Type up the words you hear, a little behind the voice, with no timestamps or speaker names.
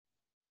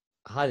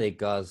Hi there,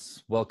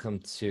 guys. Welcome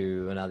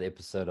to another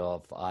episode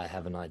of I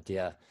Have an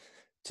Idea.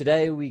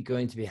 Today, we're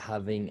going to be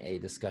having a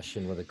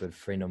discussion with a good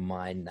friend of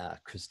mine,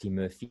 Christy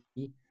Murphy.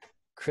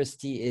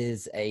 Christy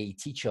is a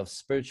teacher of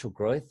spiritual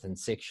growth and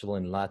sexual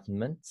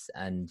enlightenment,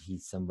 and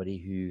he's somebody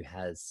who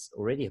has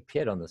already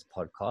appeared on this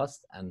podcast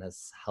and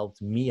has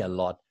helped me a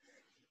lot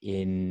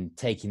in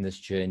taking this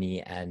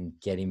journey and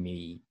getting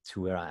me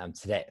to where I am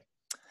today.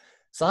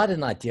 So I had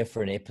an idea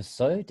for an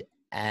episode,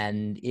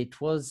 and it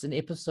was an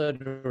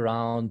episode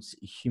around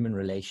human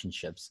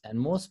relationships, and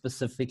more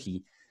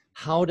specifically,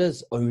 how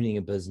does owning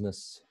a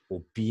business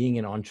or being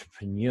an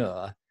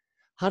entrepreneur,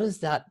 how does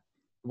that,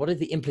 what are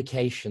the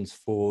implications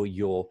for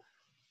your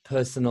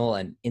personal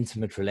and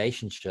intimate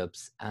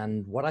relationships?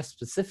 And what I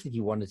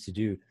specifically wanted to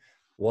do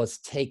was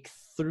take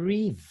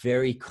three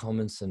very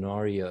common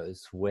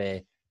scenarios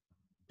where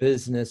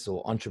business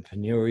or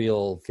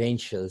entrepreneurial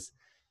ventures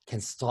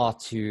can start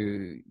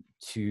to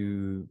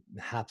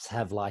perhaps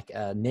have like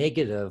a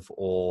negative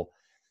or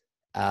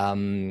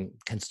can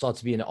start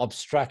to be an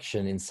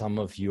obstruction in some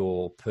of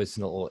your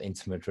personal or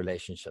intimate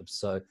relationships.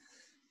 So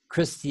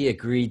Christy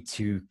agreed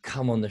to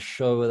come on the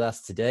show with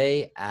us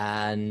today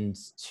and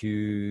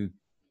to,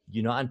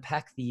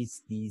 unpack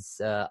these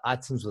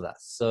items with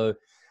us. So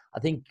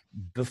I think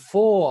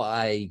before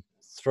I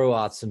throw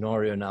out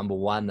scenario number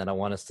one that I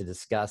want us to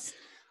discuss,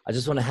 I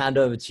just want to hand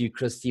over to you,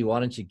 Christy. Why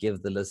don't you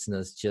give the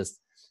listeners just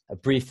a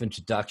brief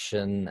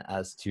introduction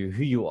as to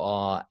who you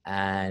are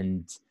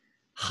and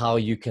how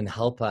you can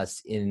help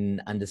us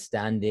in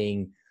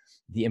understanding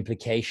the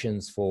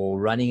implications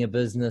for running a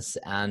business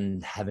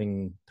and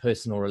having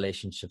personal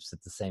relationships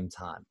at the same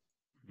time.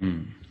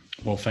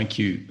 Well, thank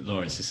you,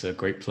 Lawrence. It's a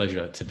great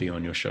pleasure to be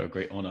on your show, a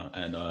great honor,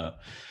 and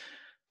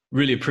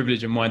really a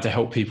privilege of mine to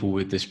help people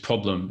with this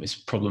problem. It's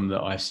a problem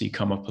that I see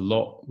come up a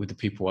lot with the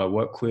people I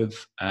work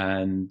with.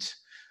 And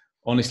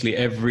honestly,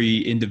 every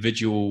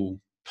individual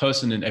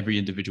person and every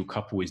individual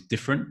couple is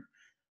different.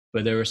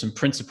 But there are some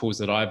principles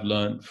that I've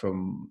learned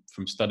from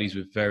studies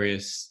with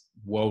various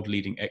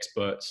world-leading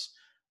experts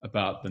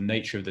about the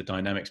nature of the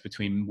dynamics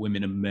between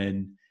women and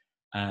men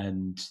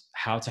and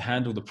how to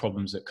handle the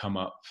problems that come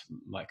up,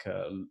 like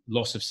a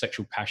loss of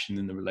sexual passion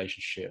in the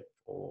relationship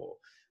or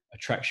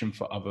attraction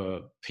for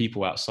other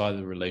people outside of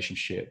the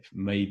relationship.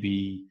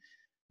 Maybe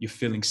you're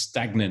feeling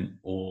stagnant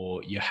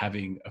or you're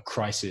having a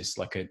crisis,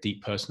 like a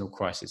deep personal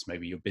crisis.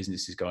 Maybe your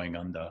business is going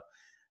under.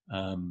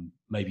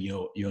 Maybe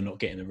you're not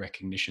getting the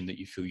recognition that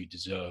you feel you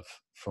deserve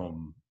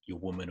from your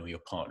woman or your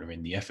partner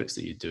in the efforts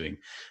that you're doing.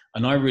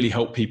 And I really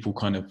help people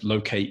kind of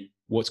locate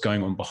what's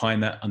going on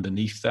behind that,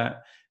 underneath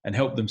that, and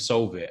help them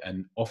solve it.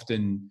 And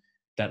often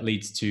that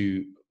leads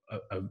to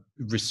a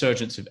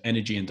resurgence of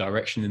energy and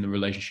direction in the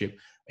relationship,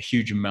 a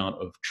huge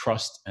amount of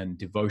trust and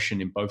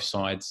devotion in both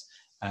sides,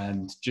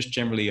 and just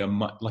generally a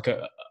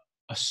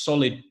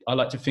solid. I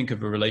like to think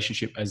of a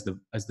relationship as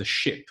the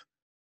ship.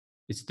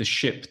 It's the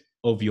ship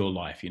of your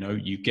life.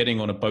 You're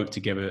getting on a boat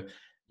together.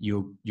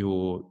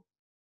 You're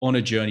on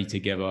a journey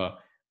together.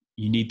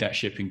 You need that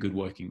ship in good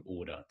working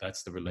order.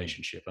 That's the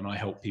relationship. And I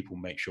help people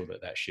make sure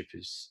that ship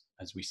is,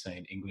 as we say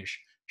in English,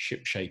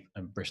 ship shape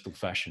and Bristol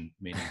fashion,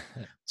 meaning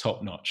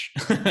top notch.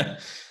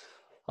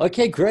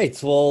 Okay,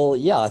 great. Well,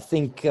 yeah, I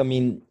think, some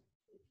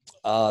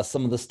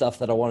of the stuff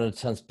that I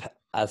wanted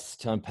us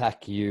to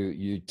unpack,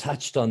 you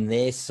touched on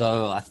there.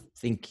 So I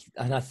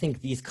think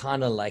these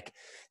kind of like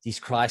these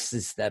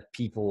crises that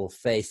people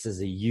face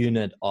as a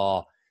unit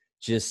are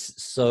just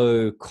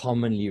so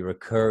commonly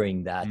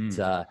recurring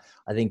that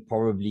I think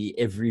probably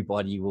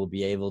everybody will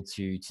be able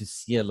to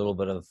see a little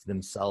bit of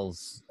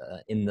themselves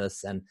in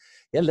this. And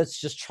yeah, let's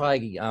just try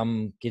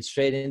get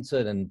straight into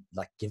it and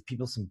like give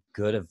people some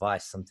good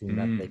advice, something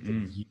that they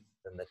can use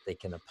and that they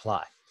can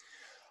apply.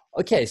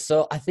 Okay,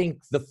 so I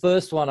think the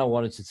first one I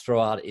wanted to throw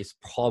out is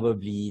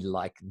probably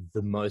like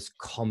the most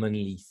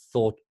commonly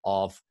thought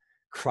of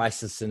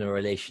crisis in a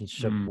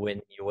relationship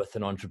when you're with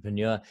an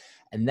entrepreneur.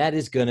 And that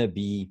is going to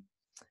be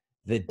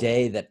the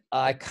day that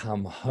I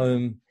come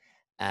home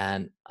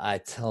and I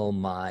tell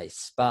my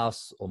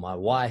spouse or my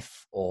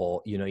wife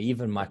or,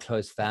 even my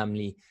close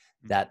family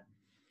that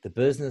the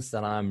business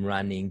that I'm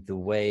running, the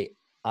way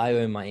I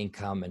earn my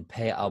income and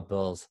pay our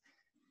bills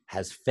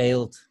has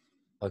failed.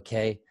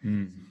 Okay.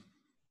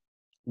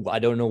 I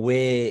don't know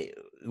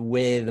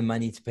where the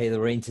money to pay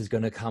the rent is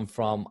going to come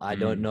from. I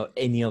don't know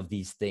any of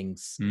these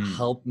things.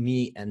 Help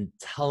me and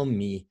tell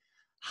me,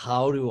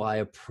 how do I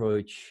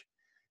approach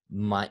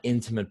my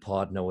intimate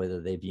partner,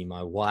 whether they be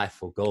my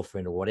wife or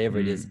girlfriend or whatever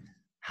it is?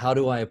 How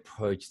do I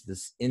approach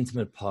this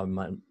intimate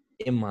partner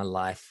in my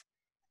life?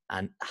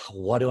 And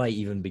what do I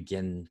even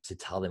begin to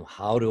tell them?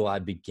 How do I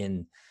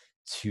begin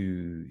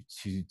to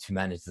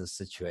manage this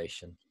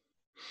situation?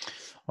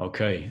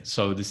 Okay,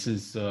 so this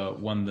is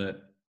one that,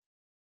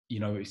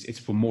 it's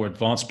for more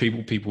advanced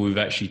people who've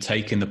actually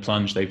taken the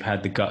plunge. They've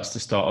had the guts to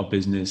start a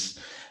business,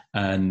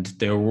 and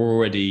they've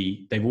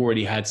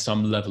already had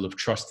some level of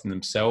trust in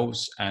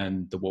themselves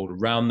and the world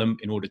around them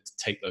in order to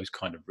take those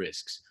kind of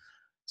risks.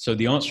 So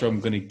the answer I'm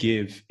going to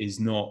give is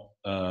not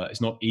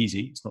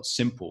easy. It's not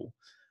simple,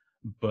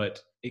 but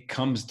it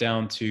comes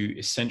down to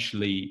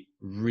essentially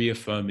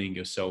reaffirming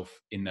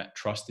yourself in that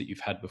trust that you've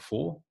had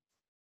before,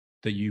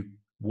 that you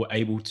were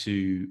able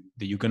to,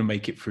 that you're going to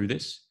make it through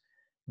this,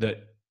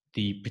 that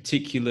the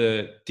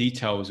particular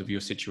details of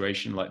your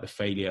situation, like the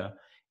failure,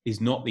 is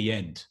not the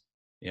end.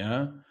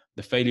 Yeah.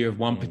 The failure of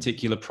one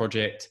particular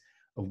project,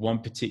 of one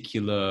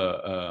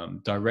particular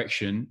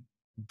direction,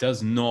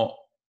 does not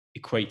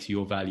equate to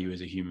your value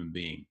as a human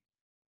being.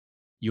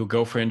 Your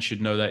girlfriend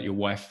should know that, your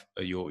wife,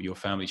 your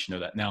family should know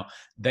that. Now,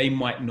 they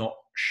might not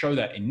show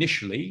that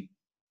initially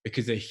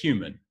because they're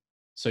human.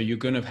 So you're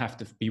going to have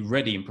to be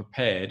ready and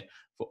prepared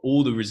for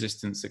all the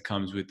resistance that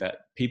comes with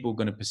that. People are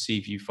going to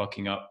perceive you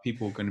fucking up.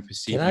 People are going to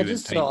perceive Can you I as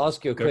just pain.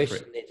 ask you a Go for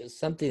question? it. Just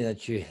something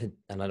that you hit,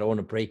 and I don't want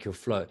to break your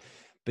flow,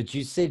 but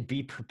you said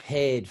be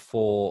prepared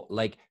for,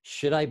 like,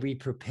 should I be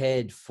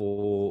prepared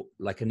for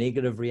like a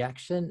negative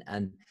reaction?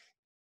 And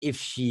if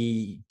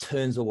she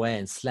turns away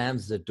and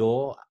slams the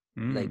door,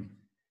 like,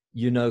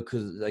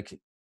 because like,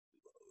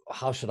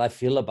 how should I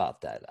feel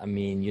about that? I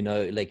mean,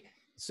 like,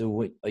 so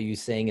what, are you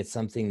saying it's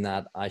something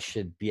that I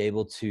should be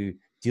able to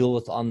deal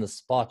with on the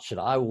spot? Should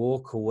I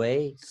walk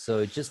away?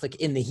 So just like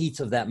in the heat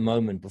of that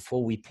moment,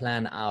 before we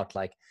plan out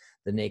like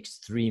the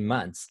next 3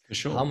 months, For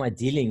sure. how am I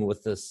dealing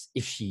with this?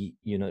 If she,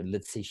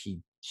 let's say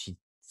she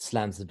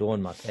slams the door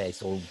in my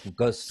face or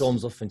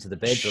storms off into the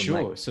bedroom.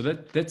 Sure. Like, So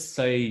let's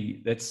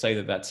say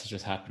that that's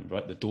just happened,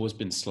 right? The door's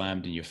been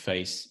slammed in your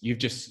face.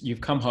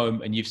 You've come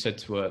home and you've said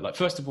to her, like,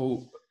 first of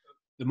all,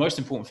 the most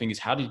important thing is,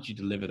 how did you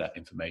deliver that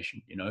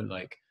information?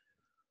 Like,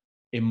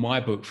 in my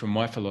book, from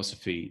my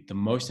philosophy, the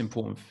most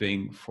important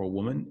thing for a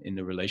woman in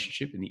the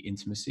relationship, in the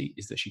intimacy,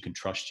 is that she can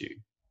trust you.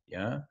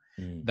 Yeah.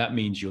 That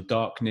means your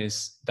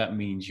darkness, that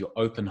means your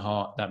open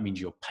heart, that means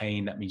your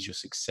pain, that means your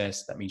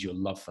success, that means your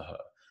love for her,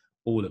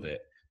 all of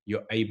it.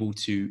 You're able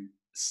to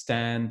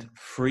stand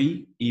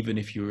free even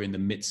if you're in the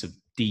midst of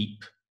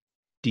deep,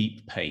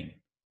 deep pain.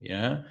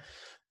 Yeah.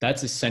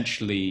 That's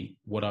essentially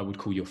what I would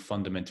call your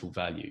fundamental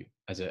value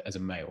as a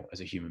male,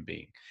 as a human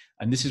being.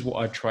 And this is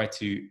what I try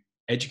to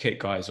educate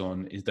guys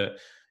on, is that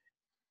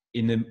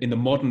in the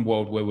modern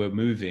world where we're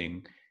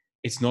moving,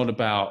 it's not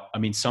about, I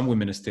mean, some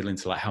women are still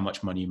into like how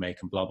much money you make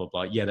and blah, blah,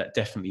 blah. Yeah, that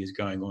definitely is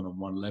going on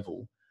one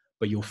level,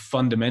 but your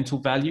fundamental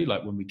value,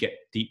 like when we get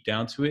deep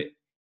down to it,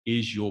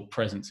 is your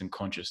presence and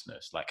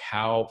consciousness. Like,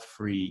 how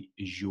free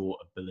is your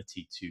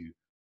ability to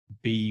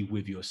be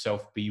with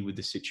yourself, be with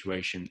the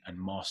situation and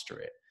master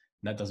it.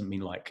 And that doesn't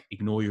mean like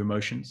ignore your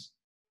emotions.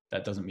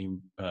 That doesn't mean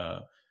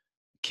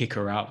kick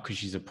her out because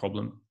she's a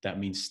problem. That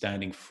means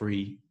standing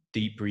free,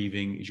 deep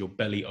breathing. Is your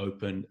belly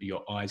open? Are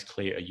your eyes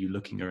clear? Are you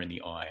looking her in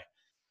the eye?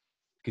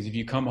 Because if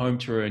you come home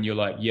to her and you're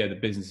like, yeah, the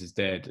business is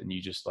dead, and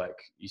you just like,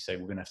 you say,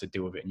 we're going to have to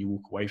deal with it, and you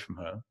walk away from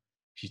her,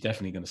 she's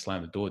definitely going to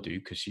slam the door,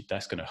 dude, because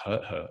that's going to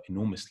hurt her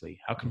enormously.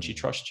 How can she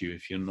trust you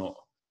if you're not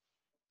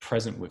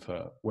present with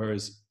her?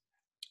 Whereas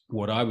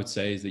what I would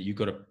say is that you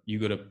got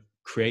to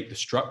create the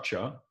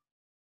structure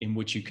in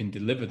which you can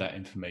deliver that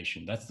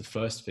information. That's the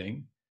first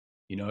thing.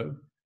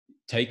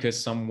 Take her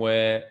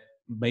somewhere,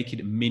 make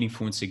it a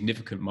meaningful and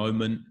significant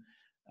moment,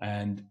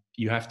 and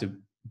you have to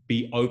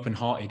be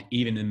open-hearted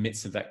even in the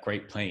midst of that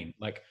great pain.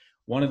 Like,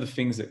 one of the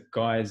things that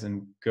guys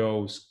and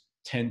girls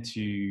tend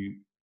to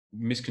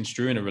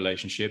misconstrue in a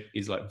relationship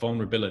is like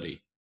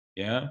vulnerability.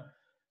 Yeah.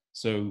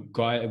 So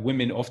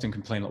women often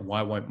complain like,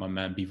 why won't my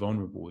man be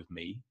vulnerable with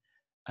me?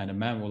 And a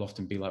man will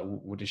often be like,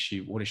 well, what does she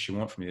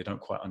want from me? They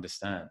don't quite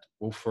understand.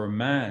 Well, for a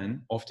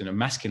man, often a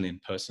masculine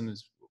person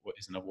is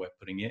another way of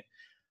putting it,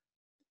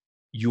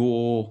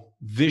 your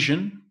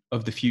vision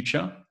of the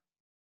future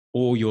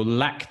or your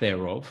lack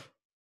thereof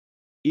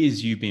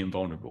is you being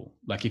vulnerable.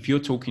 Like, if you're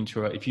talking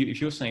to her, if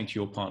you're saying to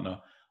your partner,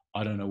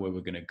 I don't know where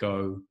we're going to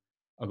go,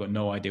 I've got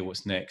no idea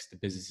what's next, the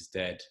business is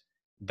dead,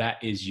 that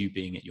is you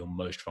being at your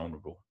most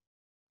vulnerable.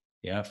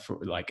 Yeah.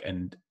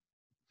 And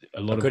a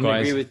lot of guys, couldn't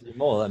agree with you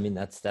more. I mean,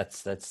 that's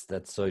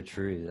so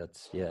true.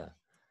 That's, yeah.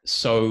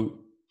 So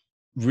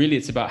really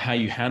it's about how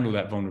you handle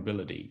that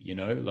vulnerability,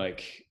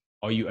 like,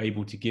 are you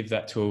able to give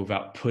that to her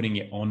without putting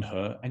it on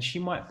her? And she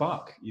might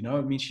buck,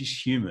 I mean,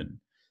 she's human.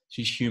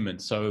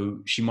 So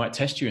she might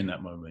test you in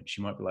that moment.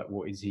 She might be like,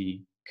 what's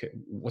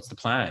the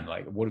plan?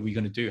 Like, what are we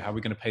going to do? How are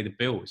we going to pay the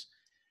bills?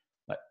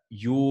 Like,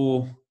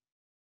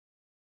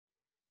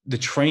 the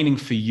training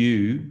for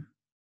you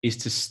is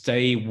to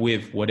stay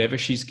with whatever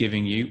she's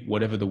giving you,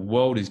 whatever the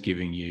world is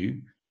giving you,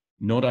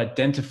 not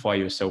identify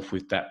yourself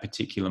with that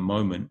particular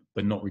moment,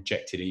 but not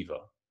reject it either.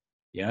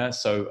 Yeah.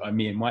 So, I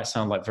mean, it might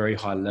sound like very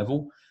high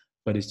level,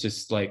 but it's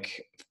just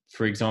like,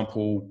 for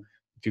example,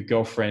 if your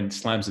girlfriend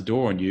slams the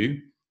door on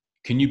you,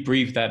 can you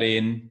breathe that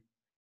in?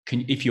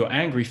 If you're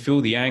angry,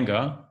 feel the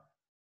anger.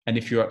 And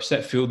if you're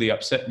upset, feel the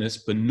upsetness,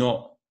 but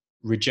not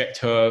reject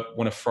her,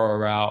 want to throw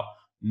her out,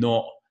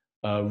 not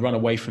run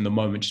away from the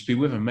moment. Just be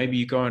with her. Maybe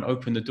you go and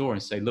open the door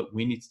and say, look,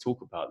 we need to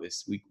talk about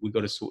this. We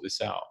got to sort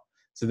this out.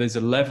 So there's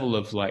a level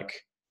of like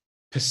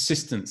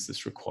persistence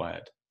that's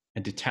required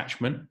and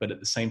detachment, but at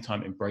the same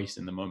time embrace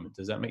in the moment.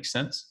 Does that make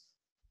sense?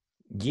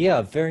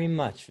 Yeah, very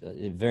much,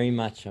 very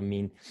much. I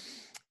mean,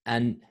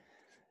 and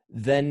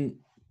then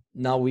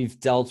now we've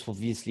dealt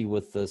obviously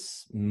with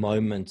this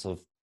moment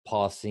of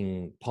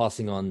passing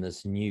on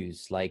this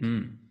news. Like,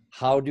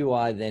 how do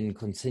I then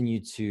continue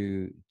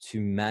to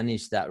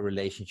manage that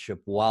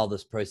relationship while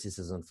this process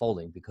is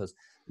unfolding? Because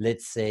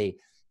let's say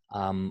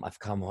I've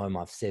come home,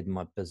 I've said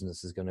my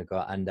business is going to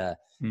go under.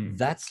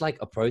 That's like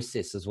a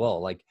process as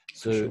well. Like,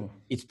 so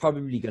it's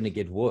probably going to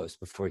get worse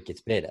before it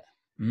gets better.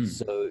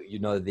 So, you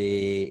know,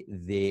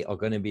 there are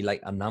going to be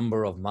like a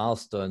number of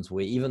milestones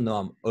where even though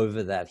I'm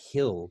over that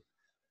hill,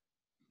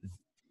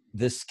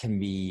 this can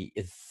be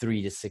a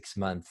 3 to 6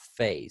 month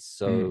phase.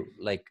 So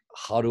like,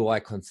 how do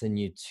we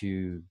continue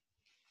to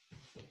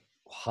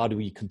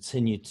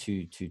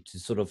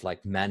sort of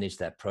like manage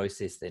that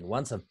process then?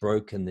 Once I've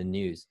broken the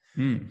news,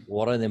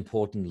 what are the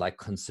important like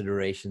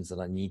considerations that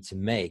I need to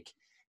make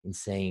in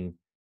saying,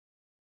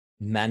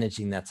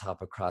 managing that type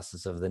of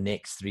crisis over the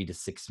next 3 to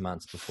 6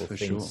 months before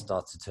things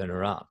start to turn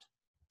around?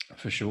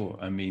 For sure.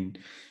 I mean,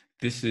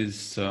 this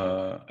is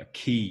a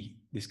key.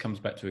 This comes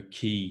back to a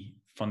key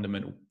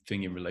fundamental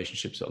thing in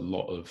relationships that a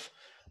lot of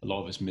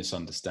us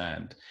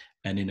misunderstand.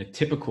 And in a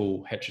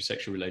typical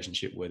heterosexual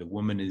relationship where the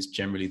woman is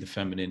generally the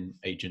feminine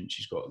agent,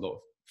 she's got a lot of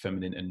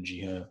feminine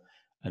energy here,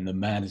 and the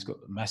man has got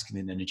the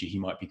masculine energy, he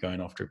might be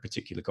going after a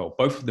particular goal.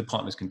 Both of the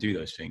partners can do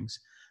those things,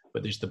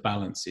 but there's the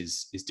balance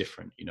is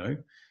different, you know?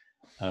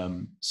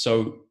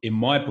 So in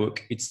my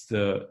book, it's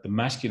the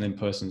masculine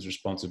person's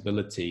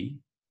responsibility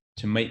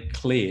to make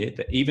clear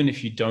that even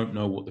if you don't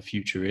know what the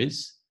future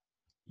is,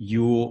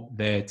 you're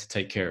there to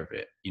take care of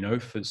it, you know?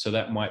 So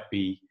that might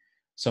be,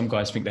 some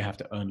guys think they have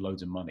to earn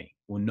loads of money.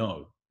 Well,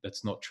 no,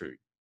 that's not true.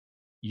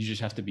 You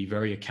just have to be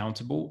very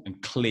accountable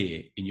and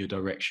clear in your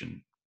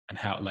direction and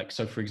how, like,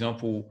 so for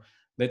example,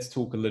 let's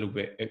talk a little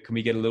bit, can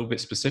we get a little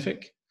bit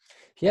specific?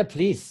 Yeah,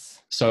 please.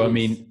 So, I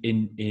mean,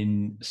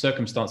 in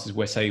circumstances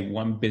where, say,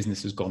 one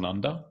business has gone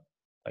under,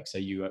 like say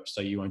you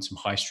own some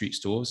high street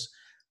stores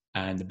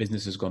and the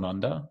business has gone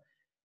under,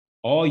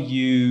 have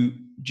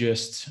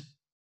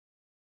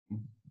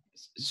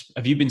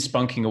you been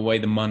spunking away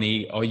the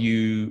money? Are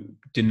you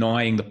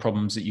denying the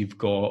problems that you've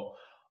got?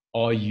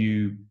 Are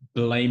you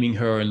blaming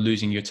her and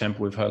losing your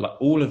temper with her?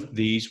 Like, all of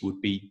these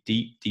would be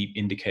deep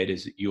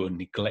indicators that you're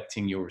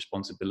neglecting your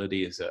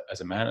responsibility as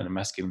a man and a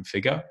masculine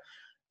figure.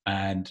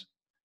 And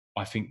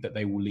I think that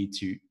they will lead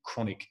to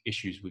chronic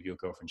issues with your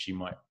girlfriend. She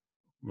might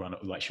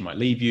she might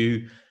leave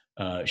you.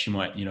 She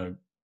might, you know,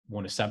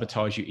 want to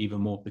sabotage you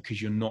even more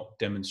because you're not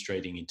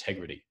demonstrating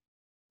integrity.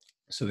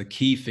 So the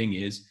key thing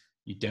is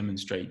you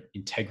demonstrate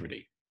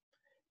integrity.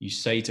 You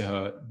say to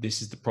her,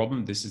 this is the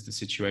problem. This is the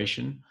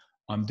situation.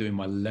 I'm doing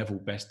my level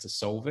best to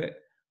solve it.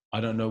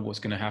 I don't know what's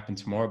going to happen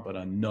tomorrow, but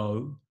I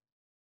know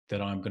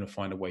that I'm going to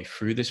find a way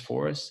through this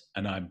for us.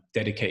 And I'm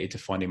dedicated to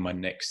finding my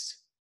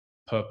next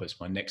purpose,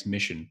 my next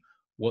mission.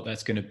 What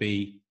that's going to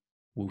be,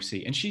 we'll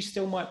see. And she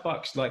still might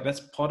buck. Like, that's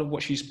part of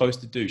what she's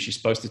supposed to do. She's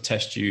supposed to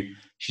test you.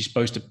 She's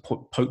supposed to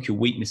poke your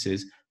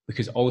weaknesses,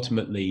 because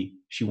ultimately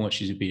she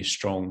wants you to be as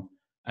strong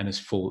and as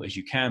full as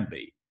you can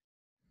be.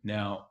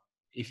 Now,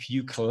 if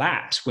you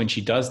collapse when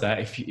she does that,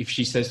 if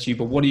she says to you,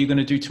 but what are you going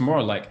to do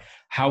tomorrow? Like,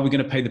 how are we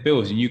going to pay the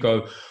bills? And you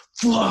go,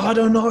 I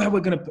don't know how we're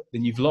going to,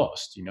 then you've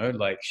lost, you know,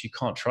 like, she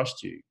can't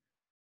trust you.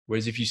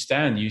 Whereas if you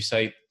stand, you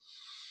say,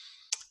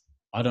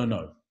 I don't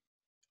know,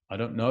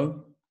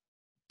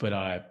 but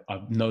I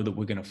know that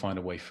we're going to find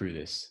a way through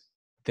this.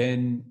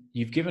 Then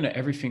you've given her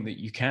everything that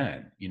you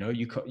can. You know,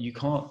 you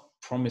can't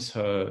promise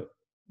her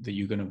that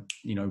you're going to,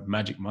 you know,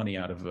 magic money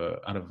out of a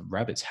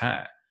rabbit's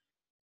hat.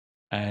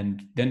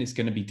 And then it's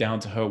going to be down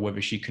to her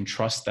whether she can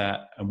trust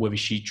that and whether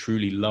she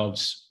truly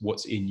loves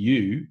what's in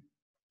you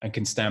and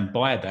can stand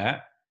by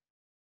that.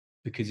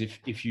 Because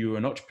if you're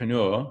an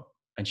entrepreneur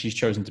and she's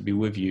chosen to be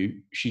with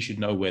you, she should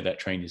know where that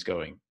train is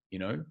going, you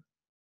know?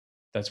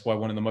 That's why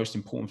one of the most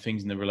important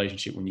things in the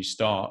relationship when you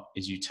start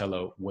is you tell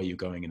her where you're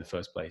going in the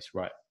first place.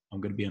 Right,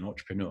 I'm going to be an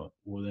entrepreneur.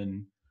 Well,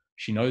 then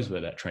she knows where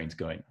that train's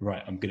going.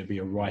 Right, I'm going to be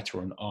a writer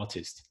or an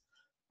artist.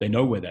 They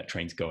know where that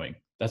train's going.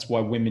 That's why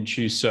women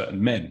choose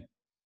certain men,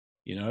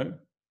 you know,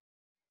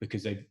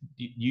 because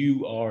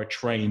you are a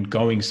train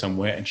going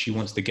somewhere and she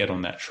wants to get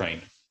on that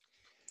train.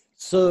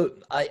 So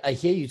I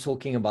hear you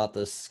talking about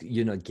this,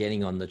 you know,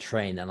 getting on the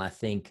train. And I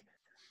think,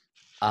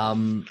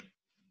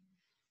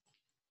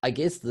 I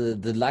guess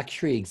the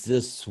luxury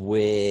exists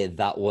where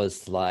that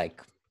was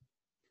like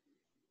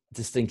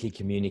distinctly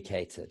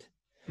communicated.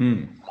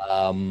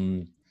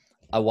 I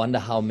wonder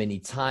how many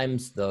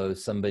times though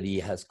somebody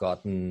has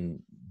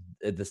gotten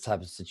this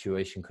type of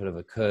situation could have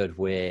occurred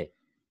where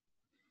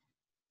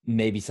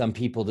maybe some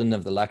people didn't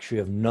have the luxury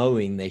of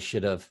knowing they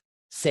should have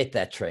set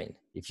that train.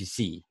 If you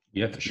see,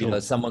 yeah, for sure. You know,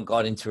 someone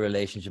got into a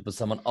relationship with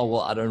someone. Oh,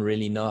 well, I don't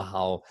really know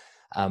how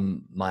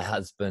my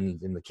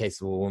husband, in the case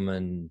of a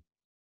woman,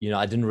 you know,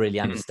 I didn't really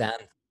understand.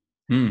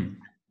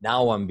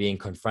 Now I'm being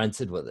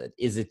confronted with it.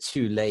 Is it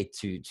too late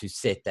to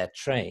set that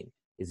train?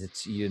 Is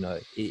it, you know,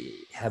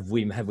 have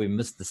we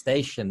missed the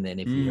station then,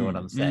 if you know what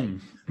I'm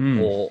saying?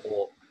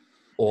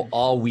 Or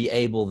are we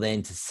able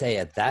then to say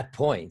at that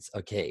point,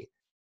 okay,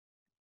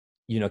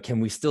 can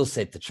we still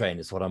set the train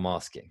is what I'm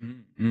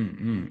asking.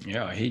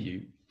 Yeah, I hear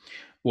you.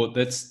 Well,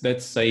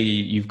 let's say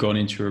you've gone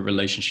into a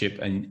relationship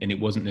and it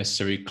wasn't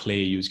necessarily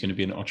clear you was going to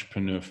be an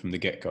entrepreneur from the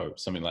get-go,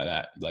 something like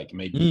that. Like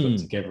maybe you got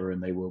together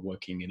and they were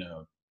working in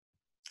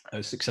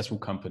a successful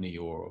company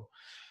or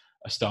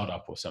a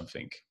startup or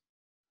something.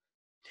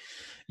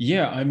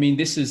 Yeah, I mean,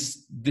 this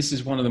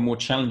is one of the more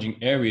challenging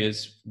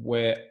areas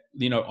where,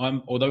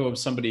 although I'm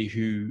somebody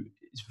who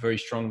is very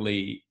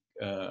strongly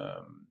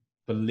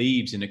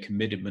believes in a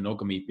committed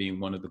monogamy being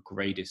one of the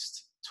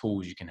greatest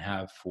tools you can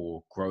have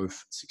for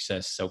growth,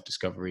 success,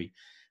 self-discovery,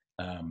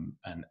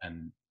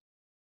 and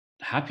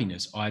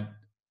happiness.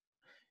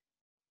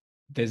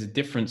 There's a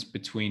difference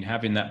between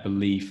having that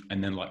belief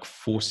and then like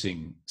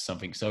forcing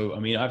something. So, I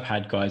mean, I've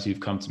had guys who've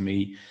come to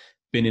me,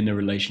 been in a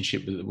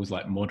relationship that was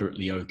like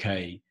moderately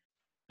okay.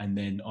 And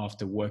then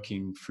after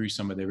working through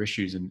some of their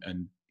issues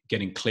and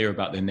getting clear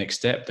about their next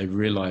step, they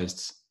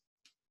realized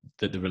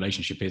that the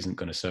relationship isn't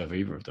going to serve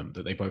either of them,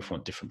 that they both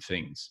want different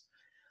things.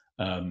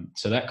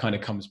 So that kind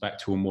of comes back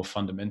to a more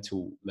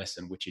fundamental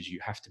lesson, which is you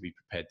have to be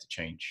prepared to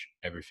change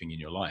everything in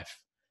your life,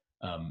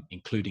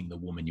 including the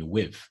woman you're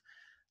with.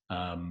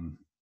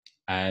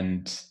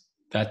 And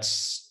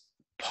that's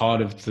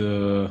part of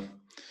the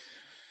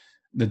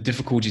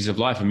difficulties of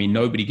life. I mean,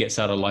 nobody gets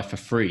out of life for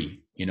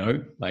free,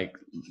 like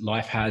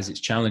life has its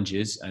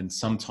challenges and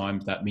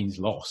sometimes that means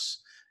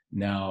loss.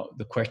 Now,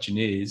 the question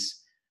is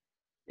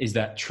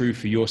that true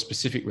for your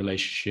specific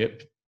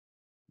relationship?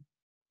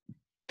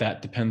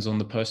 That depends on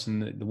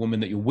the woman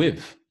that you're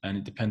with, and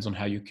it depends on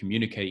how you're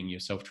communicating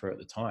yourself to her at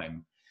the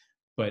time.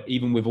 But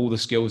even with all the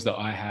skills that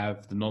I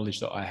have, the knowledge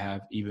that I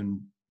have,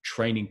 even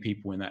training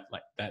people in that,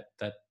 like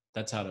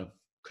that's out of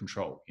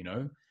control,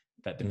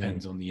 that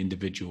depends on the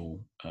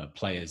individual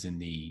players in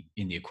the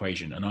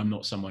equation. And I'm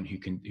not someone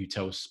who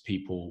tells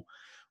people,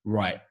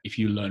 right, if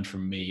you learn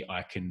from me,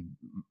 I can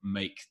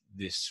make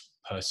this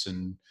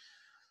person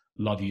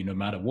love you no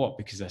matter what,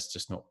 because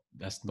that's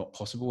not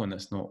possible. And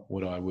that's not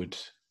what I would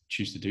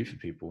choose to do for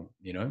people,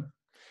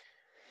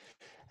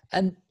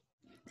 And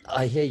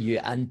I hear you.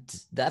 And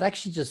that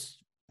actually just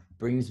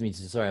brings me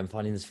to, sorry, I'm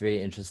finding this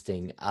very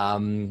interesting.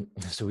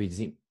 So we need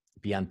to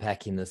be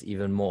unpacking this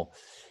even more.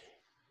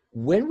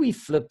 When we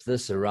flip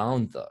this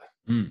around though,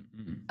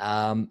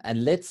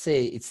 and let's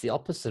say it's the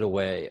opposite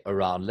way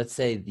around, let's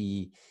say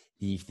the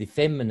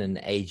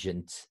feminine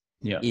agent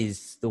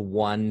is the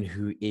one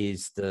who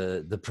is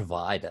the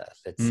provider,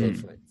 let's say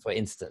for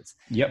instance.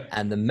 Yep.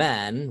 And the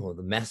man, or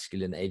the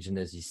masculine agent,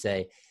 as you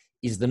say,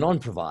 is the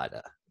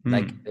non-provider,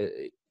 like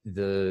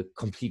the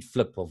complete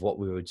flip of what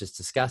we were just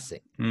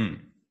discussing.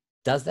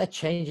 Does that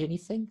change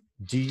anything?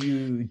 Do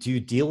you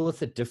deal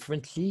with it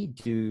differently?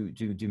 Do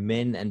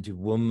men and do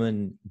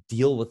women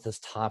deal with this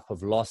type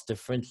of loss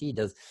differently?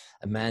 Does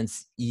a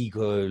man's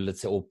ego,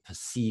 let's say, or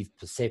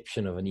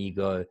perception of an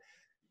ego,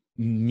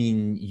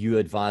 mean you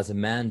advise a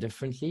man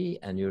differently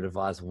and you would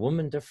advise a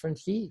woman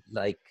differently?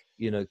 Like,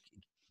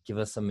 give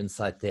us some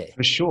insight there.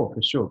 For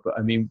sure. But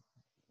I mean,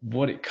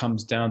 what it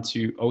comes down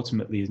to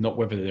ultimately is not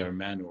whether they're a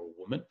man or a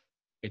woman.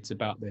 It's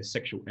about their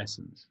sexual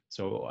essence.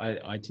 So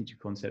I teach a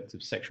concept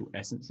of sexual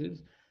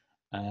essences.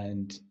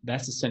 And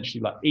that's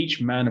essentially like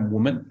each man and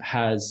woman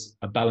has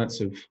a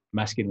balance of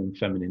masculine and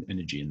feminine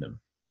energy in them.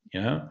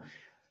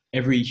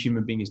 Every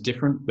human being is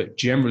different, but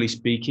generally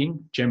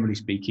speaking,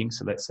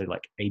 so let's say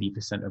like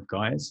 80% of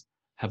guys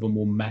have a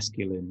more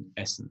masculine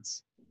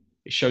essence.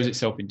 It shows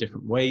itself in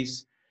different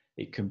ways.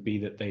 It can be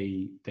that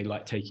they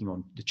like taking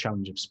on the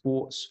challenge of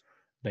sports.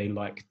 They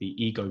like the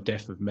ego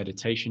death of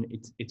meditation.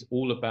 It's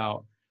all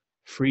about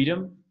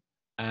freedom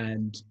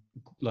and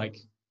like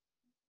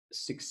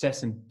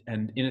success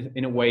and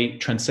in a way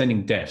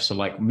transcending death. So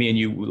like me and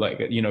you,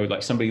 like,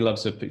 like somebody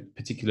loves a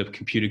particular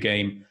computer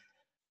game.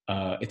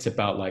 It's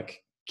about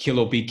like kill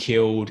or be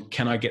killed.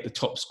 Can I get the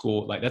top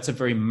score? Like that's a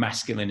very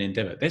masculine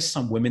endeavor. There's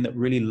some women that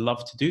really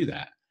love to do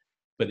that,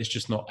 but it's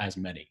just not as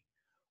many.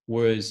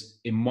 Whereas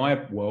in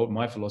my world,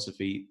 my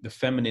philosophy, the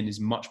feminine is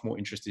much more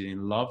interested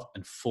in love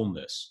and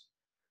fullness,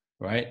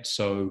 right?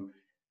 So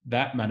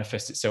that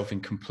manifests itself in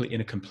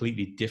a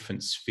completely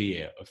different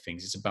sphere of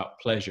things. It's about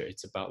pleasure.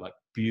 It's about like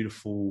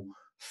beautiful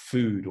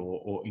food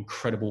or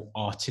incredible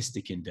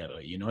artistic endeavor,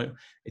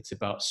 It's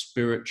about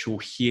spiritual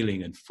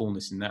healing and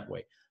fullness in that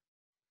way.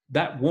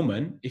 That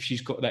woman, if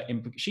she's got that,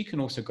 she can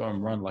also go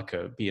and run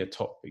be a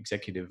top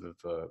executive of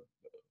a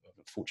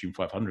Fortune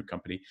 500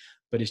 company,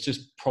 but it's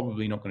just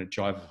probably not going to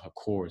drive her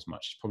core as much.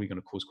 It's probably going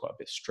to cause quite a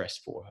bit of stress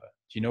for her.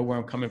 Do you know where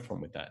I'm coming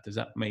from with that? Does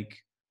that make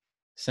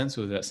sense,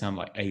 or does that sound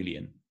like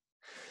alien?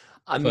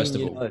 I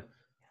mean,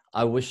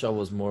 I wish I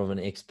was more of an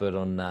expert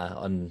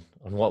on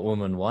what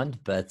women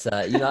want, but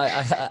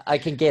I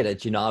can get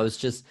it. I was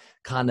just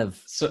kind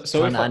of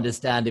trying to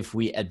understand if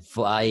we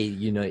advise,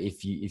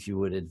 if you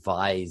would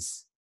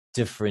advise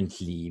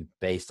differently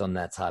based on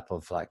that type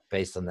of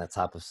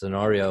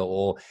scenario,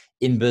 or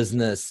in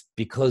business,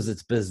 because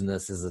it's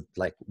business, is it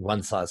like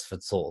one size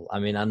fits all? I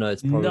mean, I know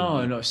it's probably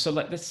no. So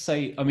like, let's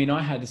say, I mean,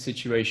 I had a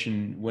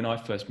situation when I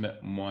first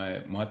met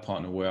my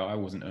partner where I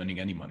wasn't earning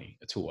any money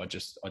at all. I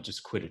just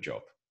quit a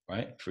job,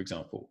 right? For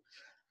example.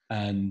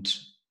 And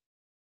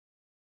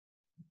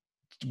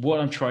what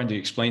I'm trying to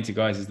explain to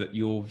guys is that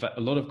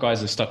a lot of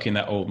guys are stuck in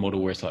that old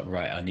model where it's like,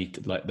 right, I need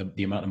to, like,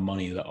 the amount of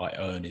money that I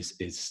earn is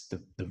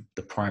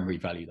the primary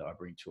value that I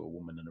bring to a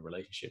woman in a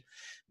relationship.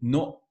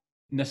 Not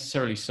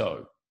necessarily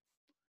so.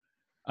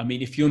 I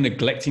mean, if you're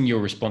neglecting your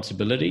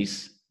responsibilities,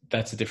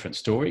 that's a different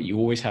story. You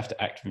always have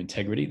to act with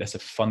integrity. That's a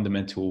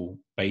fundamental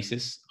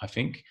basis, I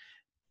think.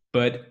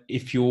 But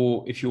if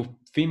your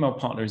female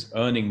partner is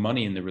earning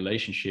money in the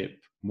relationship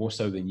more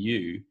so than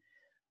you,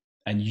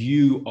 and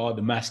you are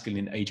the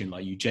masculine agent,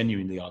 like you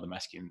genuinely are the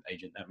masculine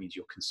agent, that means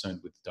you're concerned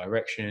with the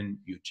direction,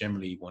 you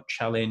generally want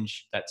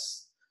challenge,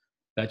 that's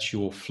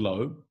your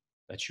flow,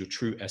 that's your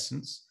true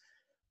essence,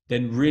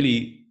 then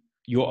really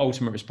your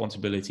ultimate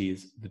responsibility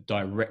is the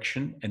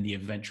direction and the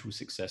eventual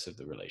success of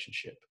the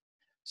relationship.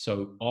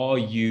 So are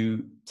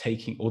you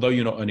taking, although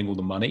you're not earning all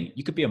the money,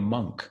 you could be a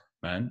monk,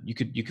 man. You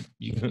could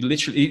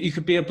literally, you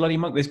could be a bloody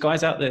monk. There's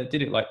guys out there that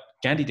did it. Like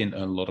Gandhi didn't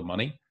earn a lot of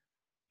money,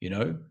 you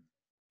know.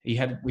 He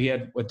had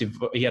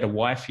a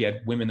wife, he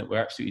had women that were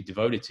absolutely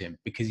devoted to him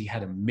because he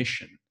had a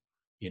mission,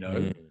 you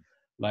know.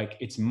 Like,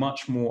 it's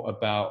much more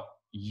about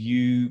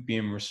you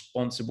being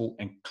responsible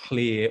and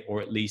clear,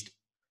 or at least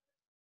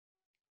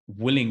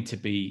willing to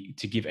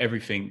give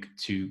everything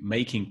to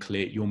making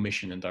clear your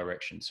mission and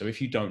direction. So if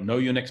you don't know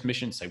your next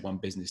mission, say one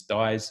business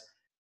dies,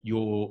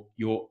 your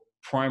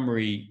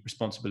primary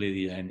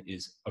responsibility then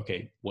is,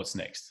 okay, what's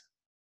next?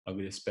 I'm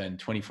going to spend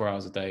 24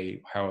 hours a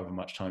day, however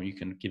much time you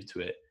can give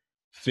to it,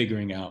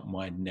 figuring out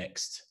my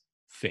next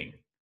thing.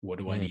 What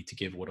do I need to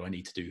give? What do I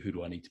need to do? Who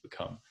do I need to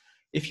become?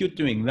 If you're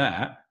doing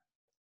that,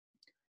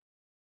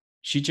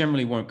 she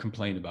generally won't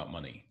complain about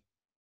money.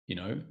 You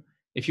know,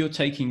 if you're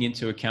taking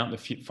into account the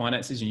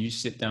finances and you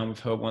sit down with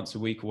her once a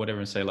week or whatever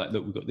and say, like,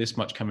 look, we've got this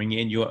much coming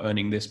in, you're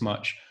earning this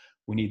much,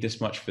 we need this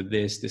much for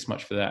this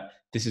much for that,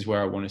 this is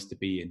where I want us to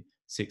be in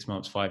 6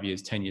 months, 5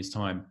 years, 10 years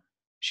time,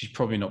 she's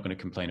probably not going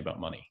to complain about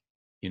money.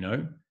 You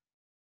know,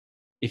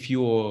 if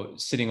you're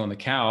sitting on the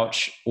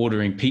couch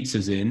ordering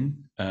pizzas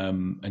in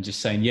and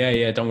just saying,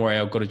 yeah, don't worry,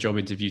 I've got a job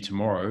interview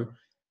tomorrow,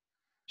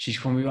 she's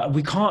probably like,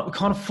 we can't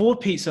afford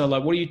pizza.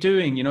 Like, what are you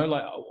doing? You know,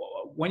 like,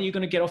 when are you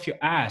going to get off your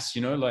ass?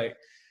 You know, like,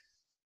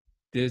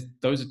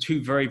 those are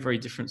two very, very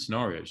different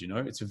scenarios. You know,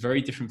 it's a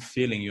very different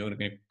feeling you're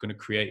going to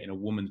create in a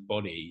woman's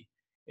body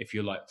if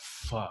you're like,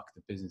 fuck,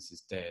 the business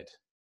is dead.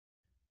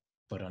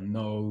 But I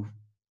know,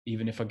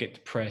 even if I get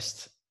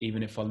depressed,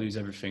 even if I lose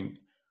everything,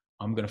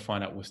 I'm going to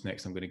find out what's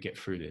next. I'm going to get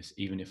through this,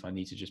 even if I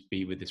need to just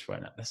be with this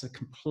right now. That's a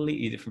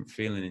completely different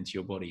feeling into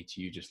your body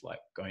to you just like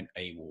going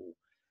AWOL,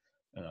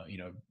 you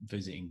know,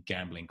 visiting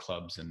gambling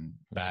clubs and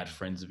bad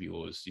friends of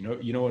yours. You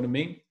know what I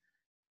mean?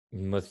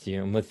 I'm with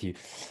you.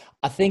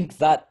 I think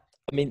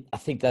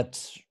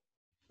that's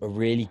a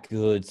really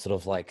good sort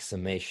of like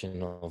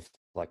summation of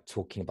like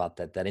talking about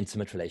that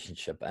intimate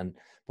relationship. But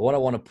what I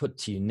want to put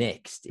to you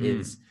next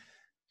is,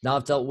 now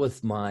I've dealt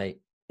with my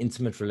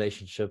intimate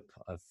relationship,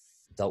 I've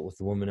dealt with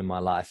the woman in my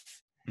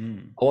life.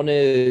 I want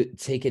to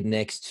take it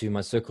next to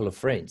my circle of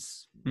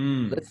friends.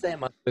 Let's say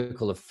my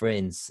circle of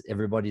friends,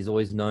 everybody's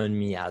always known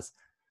me as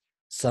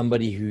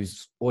somebody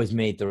who's always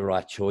made the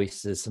right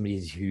choices,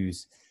 somebody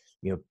who's,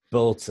 you know,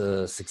 built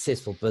a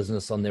successful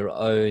business on their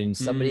own,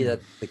 somebody that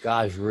the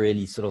guys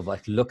really sort of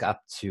like look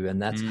up to.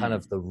 And that's kind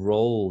of the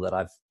role that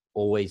I've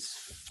always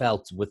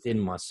felt within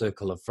my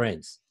circle of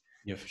friends.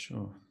 Yeah, for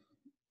sure.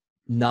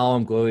 Now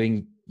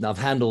I've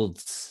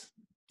handled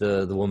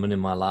the woman in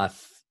my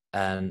life,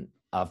 and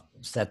I've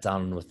sat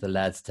down with the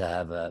lads to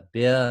have a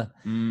beer,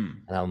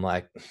 and I'm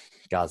like,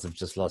 guys, I've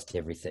just lost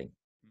everything.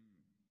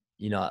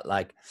 You know,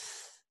 like,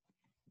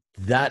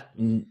 that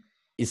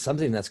is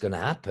something that's going to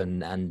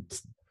happen.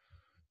 And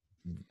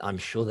I'm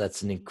sure that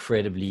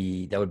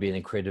would be an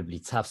incredibly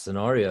tough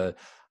scenario.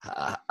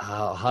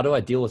 How do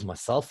I deal with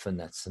myself in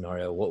that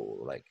scenario?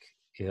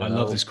 I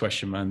love this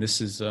question, man.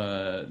 This is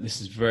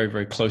very,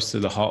 very close to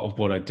the heart of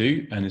what I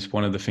do. And it's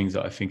one of the things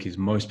that I think is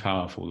most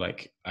powerful.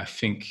 Like, I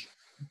think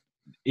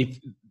if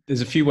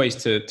there's a few ways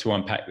to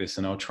unpack this,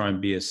 and I'll try and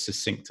be as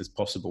succinct as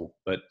possible.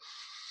 But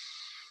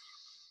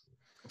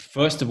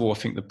first of all, I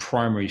think the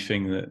primary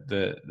thing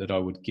that I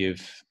would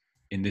give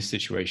in this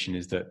situation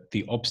is that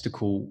the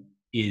obstacle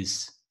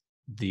is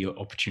the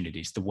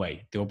opportunities, the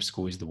way. The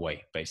obstacle is the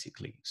way,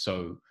 basically.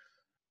 So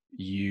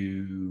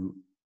you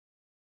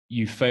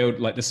failed,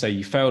 like, let's say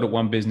you failed at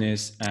one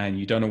business and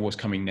you don't know what's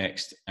coming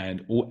next,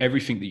 and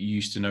everything that you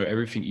used to know,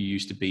 everything you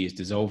used to be is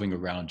dissolving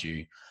around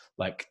you.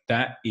 Like,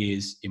 that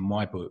is, in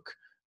my book,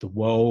 the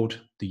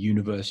world, the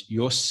universe,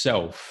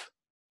 yourself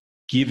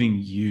giving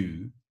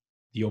you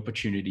the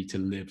opportunity to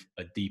live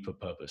a deeper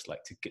purpose,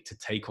 like to get to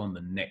take on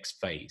the next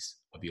phase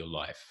of your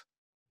life,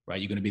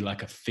 right? You're going to be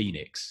like a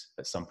phoenix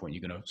at some point.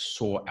 You're going to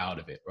soar out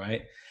of it,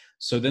 right?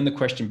 So then the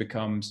question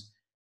becomes,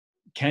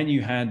 can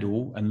you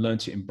handle and learn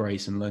to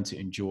embrace and learn to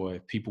enjoy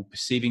people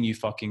perceiving you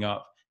fucking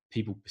up,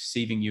 people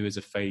perceiving you as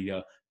a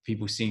failure,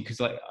 people seeing, because,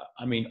 like,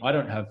 I mean, I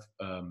don't have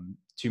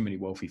too many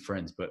wealthy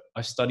friends, but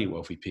I study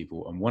wealthy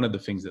people. And one of the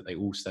things that they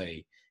all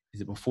say is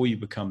that before you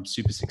become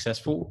super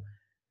successful,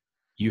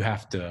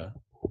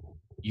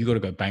 you got to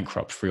go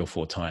bankrupt 3 or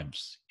 4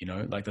 times, you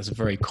know, like that's a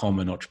very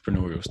common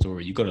entrepreneurial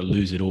story. You got to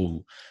lose it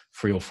all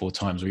 3 or 4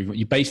 times, or even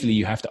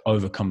you have to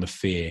overcome the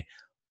fear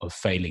of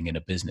failing in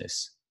a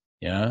business.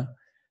 Yeah.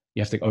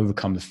 You have to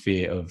overcome the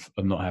fear of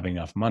not having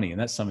enough money. And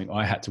that's something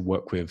I had to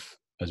work with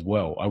as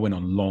well. I went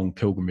on long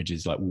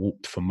pilgrimages, like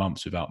walked for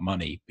months without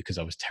money because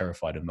I was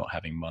terrified of not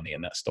having money.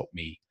 And that stopped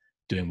me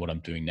doing what I'm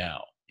doing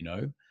now, you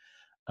know,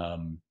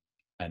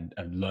 and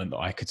learned that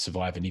I could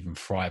survive and even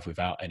thrive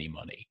without any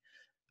money.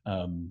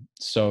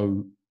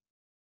 So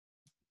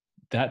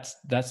that's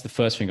the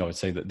first thing I would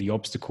say, that the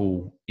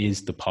obstacle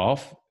is the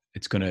path.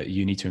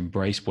 You need to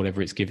embrace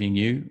whatever it's giving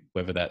you,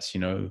 whether that's,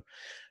 you know,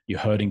 you're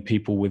hurting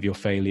people with your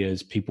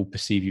failures, people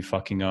perceive you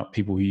fucking up,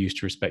 people who used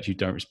to respect you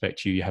don't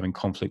respect you, you're having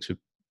conflicts with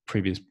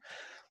previous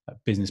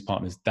business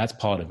partners. That's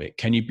part of it.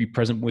 Can you be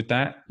present with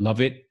that? Love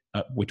it,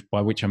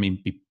 by which I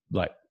mean be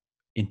like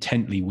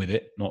intently with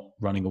it, not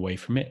running away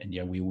from it. And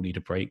yeah, we all need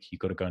a break. You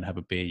got to go and have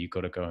a beer. You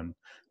got to go and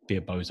be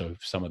a bozo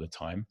some of the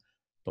time,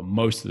 but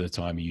most of the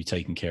time are you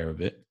taking care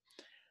of it?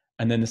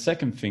 And then the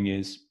second thing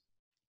is,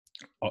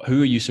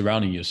 who are you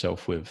surrounding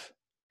yourself with?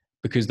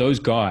 Because those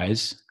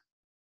guys,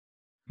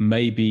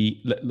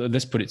 maybe,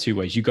 let's put it 2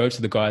 ways. You go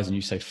to the guys and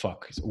you say,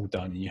 fuck, it's all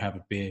done, and you have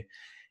a beer.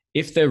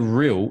 If they're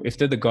real, if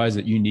they're the guys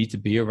that you need to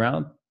be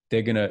around,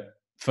 they're going to,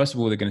 first of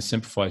all, they're going to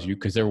sympathize with you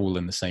because they're all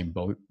in the same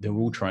boat. They're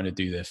all trying to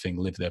do their thing,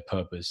 live their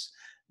purpose,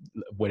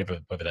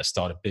 whether that's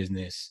start a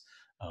business,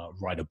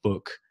 write a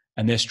book,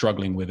 and they're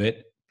struggling with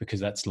it because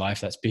that's life.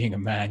 That's being a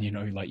man, you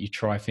know, like you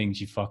try things,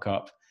 you fuck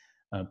up,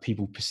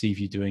 people perceive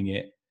you doing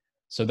it.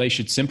 So they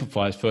should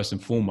sympathize first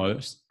and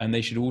foremost. And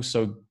they should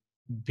also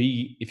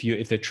be,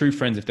 if they're true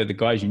friends, if they're the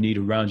guys you need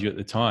around you at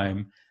the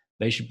time,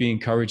 they should be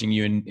encouraging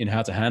you in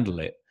how to handle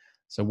it.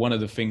 So one of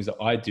the things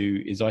that I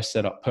do is I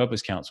set up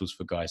purpose councils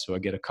for guys. So I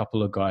get a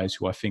couple of guys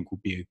who I think will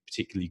be a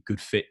particularly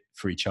good fit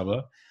for each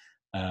other.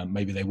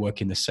 Maybe they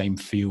work in the same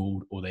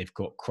field, or they've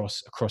got a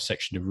cross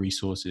section of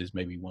resources.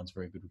 Maybe one's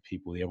very good with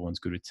people, the other one's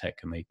good with tech,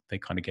 and they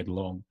kind of get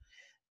along.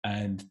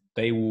 And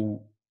they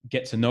will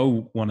get to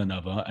know one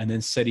another and then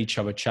set each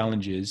other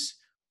challenges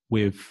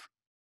with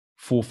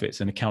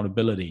forfeits and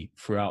accountability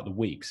throughout the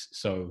weeks.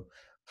 So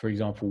for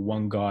example,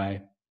 one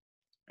guy,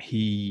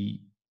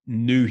 he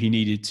knew he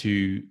needed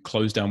to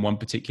close down one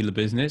particular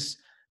business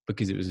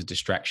because it was a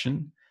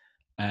distraction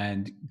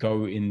and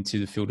go into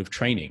the field of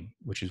training,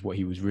 which is what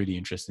he was really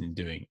interested in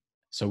doing.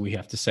 So we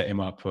have to set him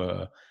up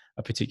a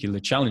particular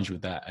challenge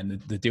with that.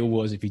 And the deal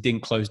was, if he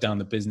didn't close down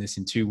the business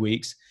in 2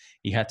 weeks,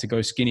 he had to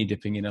go skinny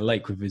dipping in a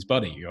lake with his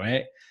buddy,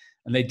 right?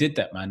 And they did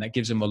that, man. That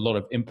gives them a lot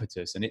of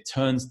impetus, and it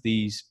turns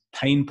these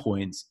pain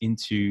points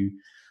into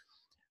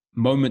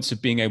moments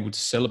of being able to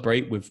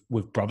celebrate with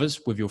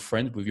brothers, with your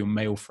friends, with your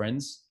male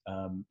friends,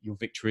 your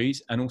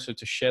victories, and also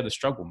to share the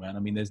struggle, man. I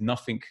mean, there's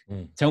nothing,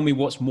 tell me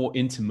what's more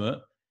intimate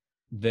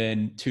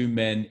than 2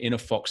 men in a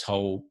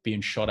foxhole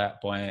being shot at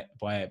by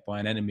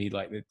an enemy.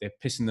 Like they're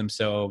pissing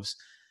themselves,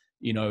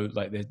 you know,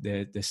 like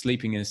they're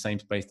sleeping in the same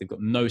space. They've got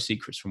no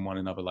secrets from one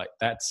another. Like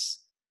that's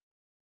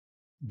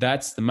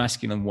the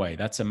masculine way.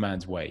 That's a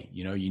man's way.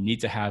 You know, you need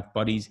to have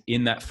buddies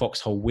in that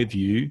foxhole with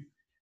you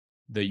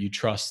that you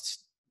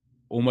trust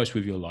almost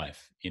with your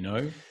life, you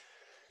know?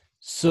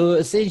 So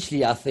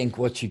essentially, I think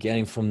what you're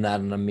getting from that,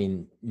 and I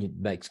mean, it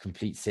makes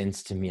complete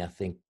sense to me, I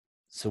think.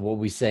 So what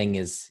we're saying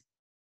is,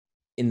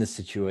 in the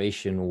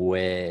situation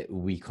where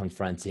we're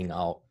confronting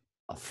our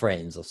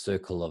friends, our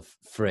circle of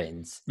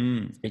friends,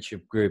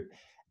 friendship group,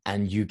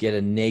 and you get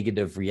a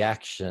negative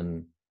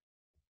reaction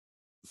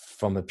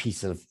from a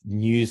piece of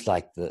news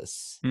like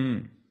this,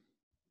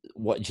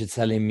 what you're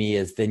telling me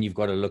is then you've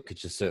got to look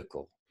at your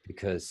circle,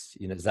 because,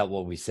 you know, is that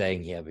what we're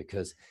saying here?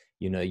 Because,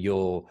 you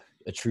know,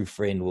 a true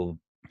friend will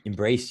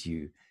embrace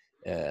you,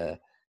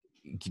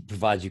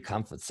 provide you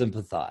comfort,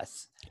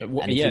 sympathize. And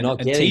if you're not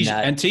getting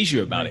that, and tease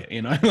you about it,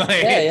 you know?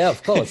 Like, yeah,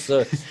 of course.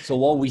 So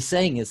what we're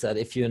saying is that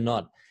if you're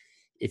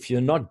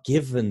not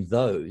given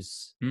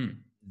those,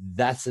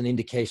 that's an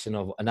indication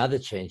of another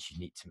change you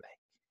need to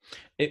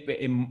make.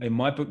 In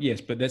my book, yes,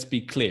 but let's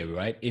be clear,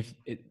 right?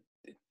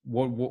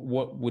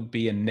 What would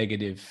be a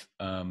negative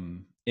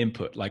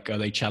input? Like, are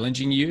they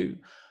challenging you?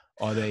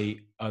 Are they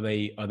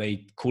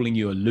calling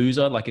you a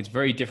loser? Like, it's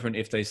very different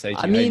if they say to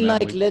you, I mean, hey, man,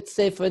 like, let's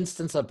say, for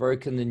instance, I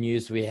broke in the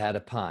news, we had a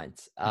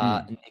pint.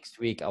 Next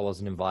week, I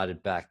wasn't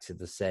invited back to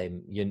the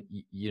same, you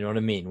know what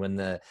I mean? When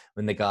the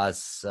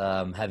guys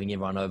having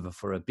everyone over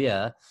for a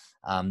beer,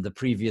 the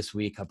previous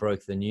week, I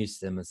broke the news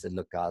to them and said,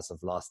 look, guys,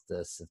 I've lost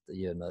this,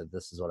 you know,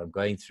 this is what I'm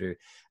going through.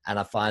 And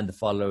I find the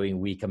following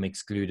week, I'm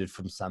excluded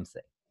from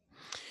something.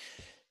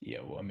 Yeah,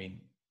 well, I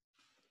mean,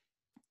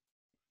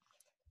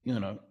 you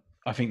know,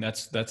 I think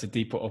that's a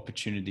deeper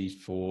opportunity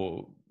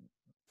for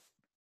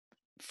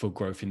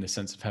growth, in the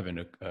sense of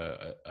having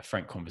a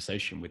frank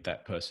conversation with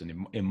that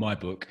person in my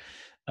book,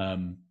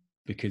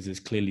 because there's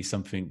clearly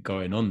something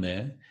going on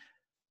there.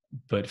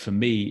 But for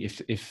me,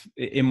 if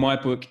in my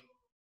book,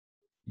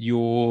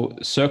 your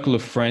circle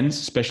of friends,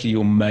 especially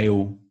your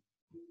male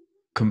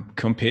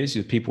peers,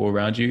 the people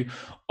around you,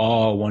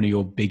 are one of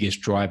your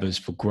biggest drivers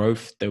for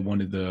growth. They're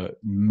one of the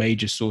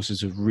major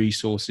sources of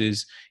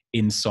resources,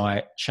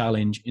 insight,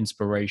 challenge,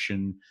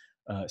 inspiration,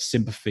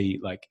 sympathy.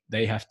 Like,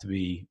 they have to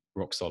be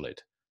rock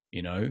solid,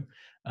 you know.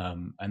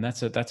 And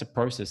that's a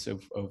process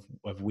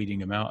of weeding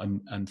them out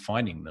and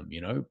finding them,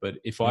 you know. But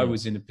if I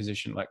was in a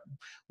position like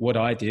what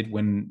I did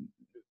when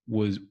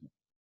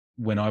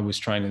I was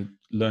trying to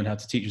learn how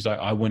to teach, was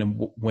I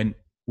went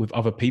with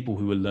other people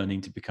who were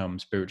learning to become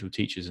spiritual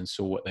teachers and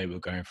saw what they were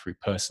going through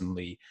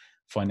personally,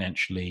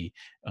 financially,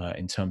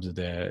 in terms of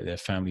their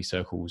family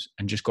circles,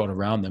 and just got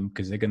around them,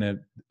 because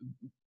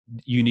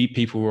you need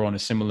people who are on a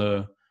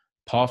similar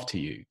path to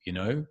you, you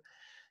know,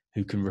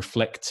 who can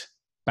reflect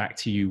back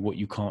to you what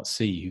you can't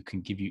see, who can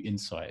give you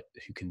insight,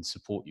 who can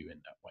support you in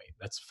that way.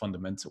 That's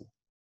fundamental.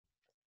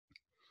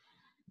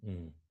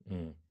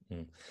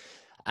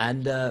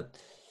 And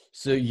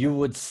so you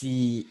would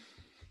see,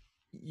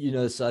 you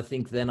know, so I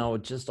think then I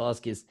would just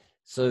ask is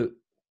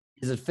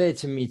it fair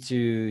to me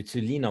to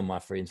lean on my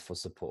friends for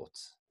support?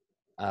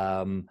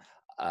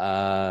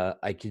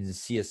 I can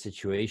see a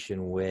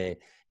situation where,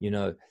 you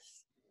know,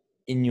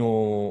 in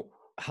your,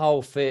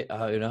 how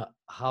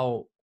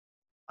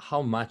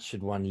much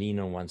should one lean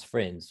on one's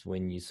friends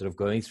when you're sort of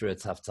going through a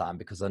tough time?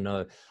 Because I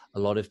know a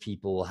lot of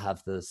people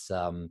have this,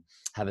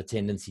 have a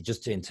tendency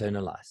just to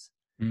internalize.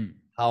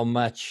 How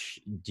much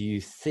do you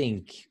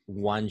think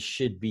one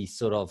should be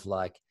sort of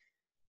like,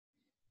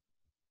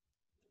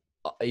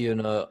 you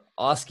know,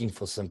 asking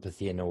for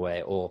sympathy in a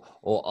way, or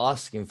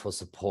asking for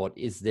support?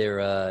 Is there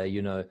a,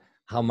 you know,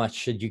 how much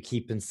should you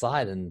keep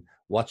inside, and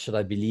what should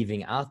I be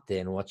leaving out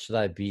there, and what should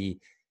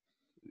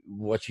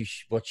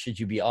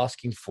you be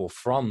asking for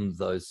from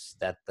those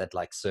that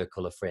like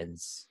circle of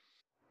friends,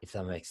 if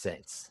that makes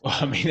sense? Well,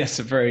 I mean, that's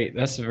a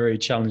very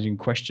challenging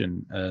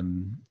question.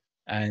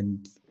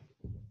 And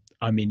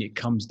I mean, it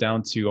comes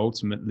down to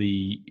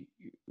ultimately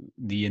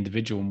the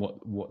individual and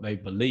what they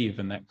believe,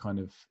 and that kind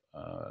of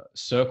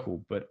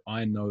circle. But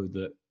I know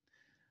that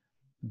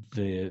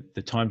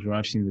the times where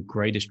I've seen the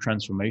greatest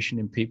transformation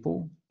in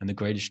people and the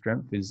greatest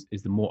strength is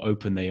the more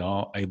open they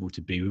are able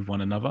to be with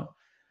one another.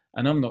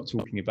 And I'm not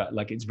talking about,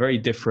 like, it's very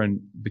different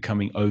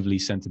becoming overly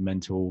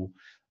sentimental,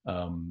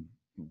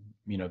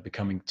 you know,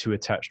 becoming too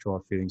attached to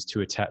our feelings, too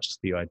attached to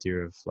the idea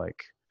of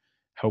like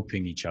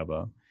helping each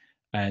other,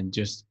 and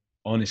just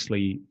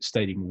honestly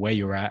stating where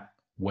you're at,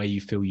 where you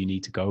feel you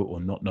need to go,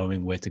 or not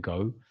knowing where to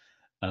go,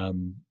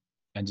 and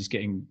just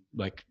getting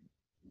like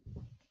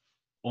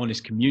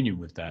honest communion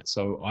with that.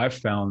 So I've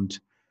found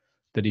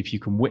that if you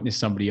can witness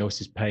somebody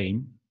else's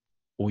pain,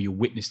 or you're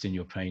witnessed in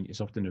your pain,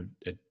 it's often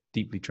a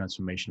deeply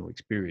transformational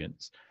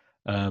experience.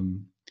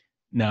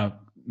 Now,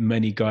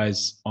 many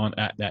guys aren't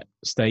at that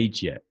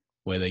stage yet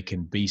where they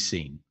can be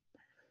seen.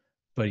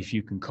 But if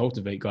you can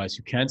cultivate guys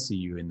who can see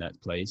you in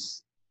that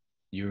place,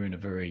 you're in a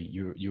very,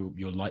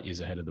 you're light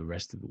years ahead of the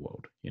rest of the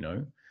world, you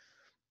know,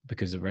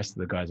 because the rest of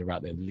the guys are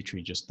out there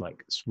literally just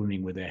like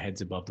swimming with their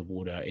heads above the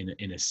water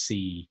in a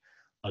sea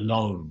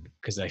alone,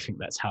 because they think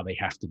that's how they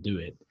have to do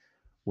it.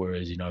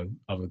 Whereas, you know,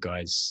 other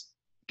guys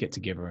get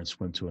together and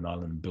swim to an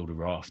island and build a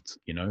raft,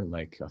 you know,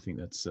 like, I think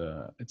that's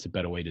it's a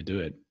better way to do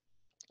it.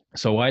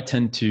 So I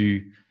tend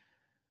to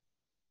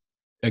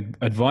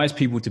advise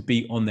people to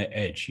be on their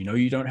edge. You know,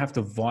 you don't have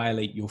to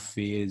violate your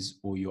fears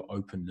or your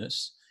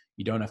openness.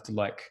 You don't have to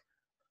like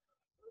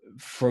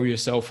throw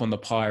yourself on the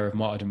pyre of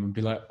martyrdom and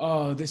be like,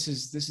 oh, this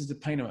is the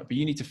pain of it. But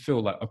you need to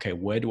feel like, okay,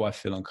 where do I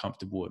feel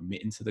uncomfortable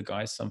admitting to the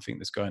guys something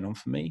that's going on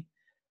for me?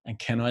 And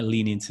can I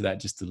lean into that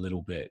just a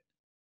little bit?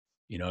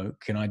 You know,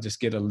 can I just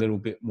get a little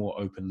bit more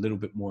open, a little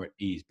bit more at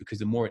ease? Because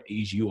the more at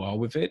ease you are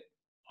with it,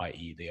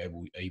 i.e. the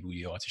able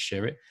you are to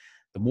share it,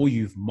 the more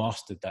you've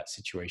mastered that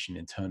situation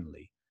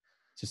internally.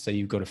 To say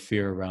you've got a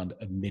fear around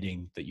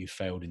admitting that you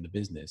failed in the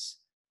business,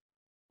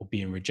 or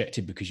being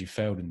rejected because you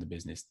failed in the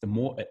business, the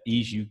more at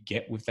ease you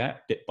get with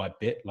that bit by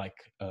bit, like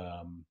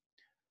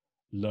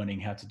learning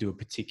how to do a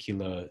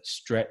particular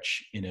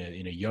stretch in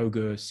a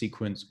yoga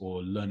sequence,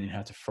 or learning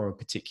how to throw a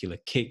particular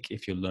kick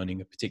if you're learning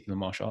a particular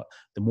martial art,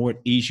 the more at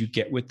ease you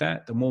get with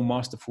that, the more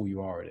masterful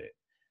you are at it.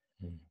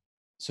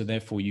 So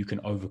therefore you can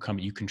overcome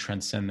it, you can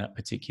transcend that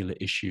particular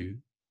issue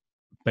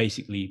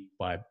basically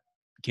by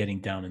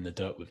getting down in the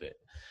dirt with it.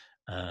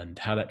 And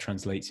how that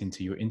translates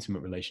into your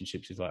intimate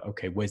relationships is like,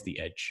 okay, where's the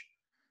edge?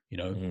 You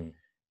know,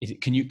 is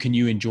it, can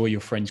you enjoy your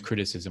friend's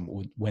criticism,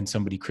 or when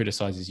somebody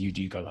criticizes you,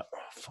 do you go like, oh,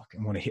 fuck,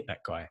 I want to hit that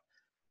guy?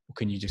 Or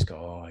can you just go,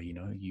 oh, you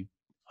know,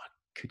 I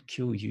could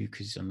kill you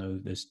because I know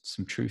there's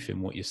some truth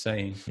in what you're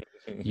saying.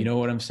 You know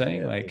what I'm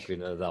saying? Yeah, like, I think we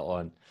know that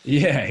one.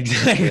 Yeah,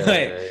 exactly.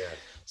 Yeah.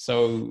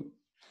 So,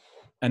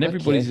 and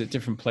everybody's at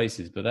different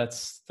places, but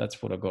that's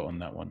what I got on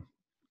that one.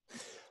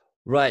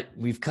 Right,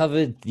 we've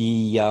covered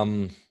the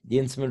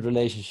intimate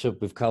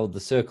relationship. We've covered the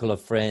circle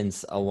of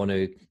friends. I want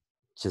to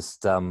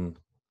just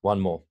one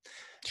more.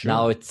 Sure.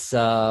 Now it's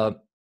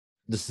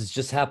this has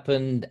just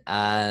happened,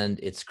 and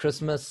it's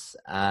Christmas,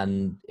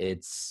 and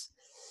it's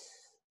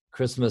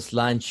Christmas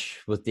lunch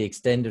with the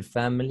extended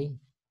family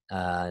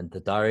and the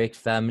direct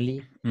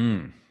family.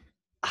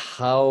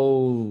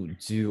 how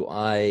do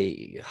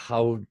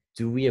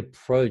we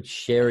approach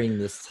sharing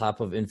this type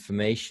of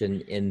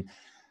information in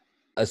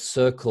a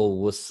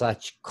circle with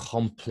such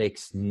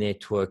complex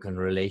network and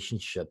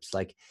relationships?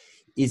 Like,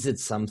 is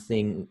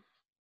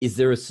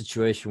there a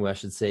situation where I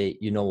should say,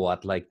 you know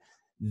what, like,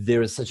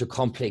 there is such a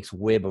complex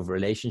web of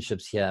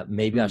relationships here,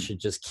 maybe I should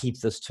just keep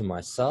this to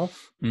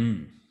myself?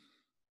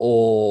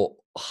 Or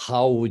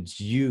how would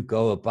you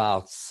go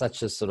about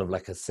such a sort of,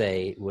 like I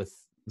say, with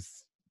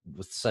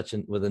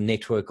a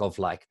network of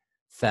like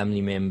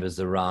family members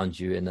around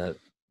you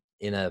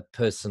in a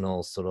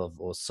personal sort of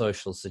or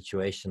social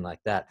situation like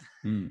that?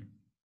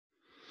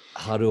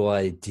 How do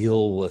I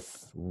deal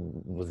with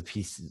a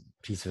piece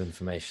of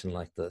information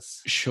like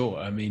this? Sure.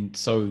 I mean,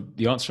 so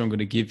the answer I'm going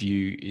to give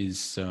you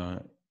is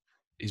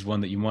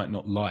one that you might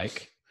not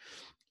like,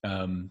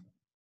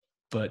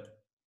 but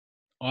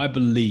I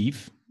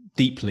believe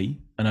deeply,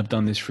 and I've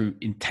done this through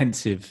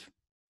intensive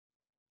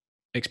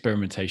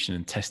experimentation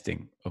and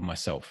testing of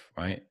myself,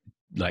 right?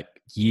 Like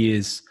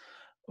years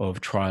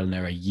of trial and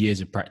error,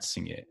 years of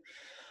practicing it.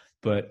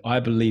 But I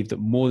believe that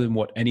more than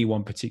what any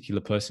one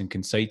particular person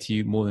can say to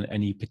you, more than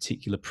any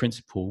particular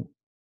principle,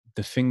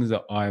 the things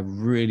that I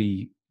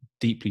really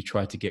deeply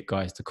try to get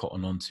guys to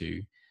cotton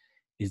onto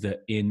is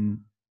that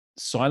in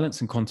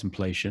silence and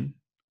contemplation,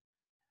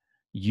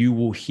 you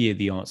will hear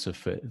the answer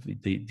for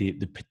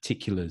the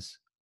particulars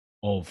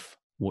of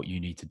what you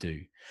need to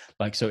do.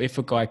 Like, so if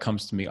a guy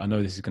comes to me, I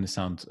know this is going to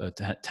sound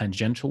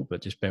tangential,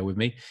 but just bear with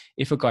me.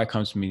 If a guy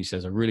comes to me and he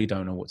says, I really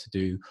don't know what to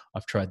do,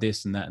 I've tried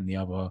this and that and the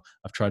other,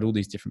 I've tried all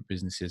these different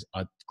businesses,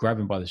 I'd grab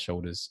him by the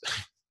shoulders,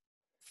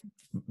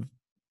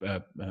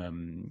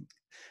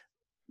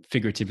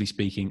 figuratively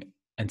speaking,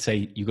 and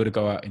say, you got to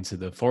go out into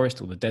the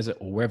forest or the desert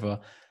or wherever,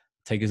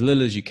 take as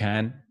little as you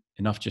can,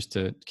 enough just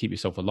to keep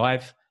yourself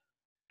alive,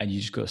 and you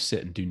just got to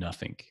sit and do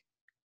nothing.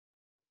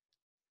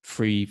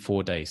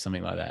 3-4 days,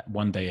 something like that.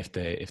 One day if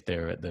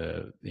they're at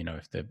the, you know,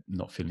 if they're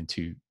not feeling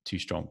too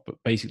strong, but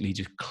basically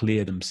just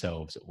clear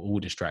themselves of all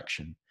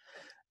distraction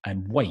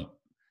and wait,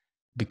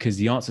 because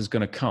the answer is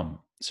going to come.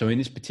 So in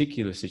this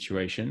particular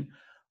situation,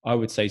 I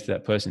would say to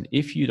that person,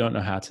 if you don't know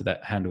how to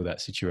handle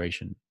that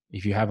situation,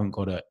 if you haven't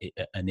got an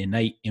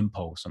innate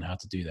impulse on how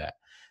to do that,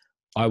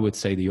 I would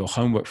say that your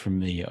homework from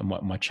me, and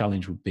my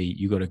challenge would be,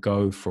 you got to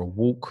go for a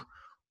walk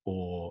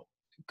or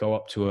go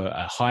up to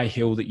a high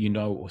hill that you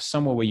know, or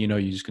somewhere where you know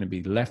you're just going to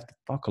be left the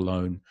fuck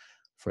alone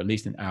for at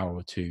least an hour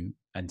or two,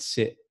 and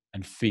sit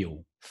and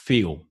feel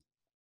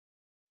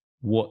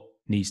what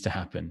needs to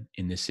happen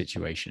in this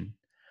situation.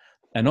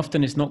 And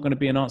often it's not going to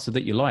be an answer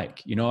that you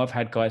like. You know, I've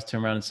had guys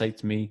turn around and say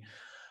to me,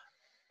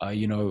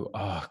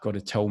 I've got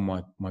to tell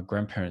my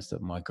grandparents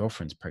that my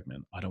girlfriend's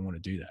pregnant. I don't want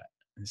to do that.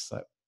 And it's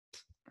like,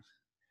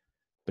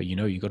 but you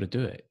know, you got to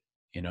do it,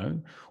 you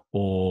know?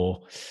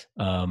 Or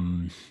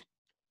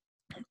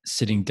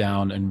sitting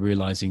down and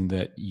realizing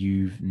that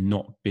you've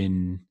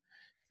been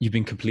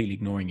completely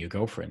ignoring your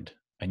girlfriend,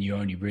 and you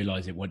only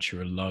realize it once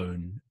you're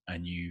alone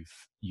and you've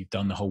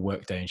done the whole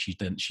work day, and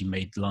she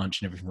made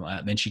lunch and everything like that.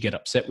 And then she get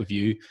upset with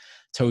you,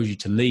 tells you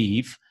to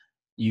leave,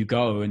 you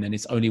go, and then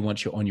it's only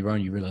once you're on your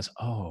own you realize,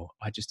 oh,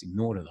 I just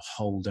ignored her the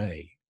whole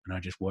day and I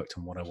just worked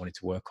on what I wanted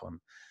to work on.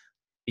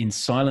 In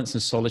silence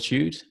and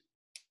solitude,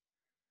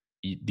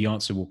 the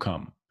answer will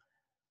come.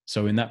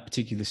 So in that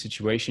particular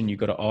situation, you've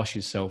got to ask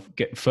yourself,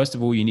 first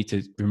of all, you need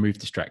to remove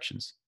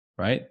distractions,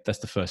 right? That's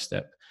the first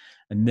step.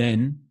 And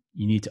then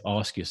you need to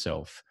ask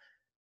yourself,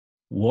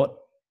 what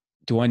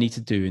do I need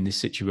to do in this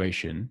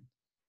situation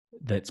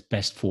that's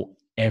best for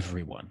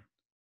everyone,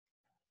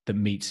 that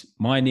meets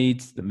my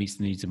needs, that meets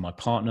the needs of my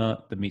partner,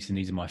 that meets the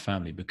needs of my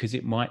family? Because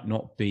it might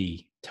not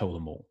be tell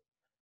them all.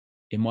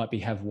 It might be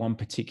have one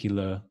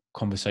particular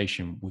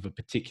conversation with a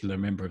particular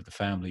member of the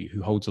family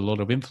who holds a lot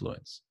of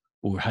influence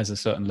or has a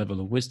certain level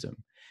of wisdom.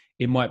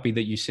 It might be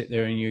that you sit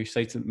there and you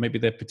say to maybe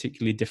they're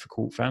particularly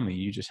difficult family.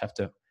 You just have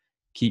to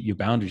keep your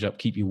boundaries up,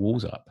 keep your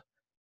walls up.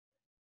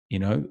 You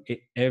know,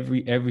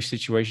 every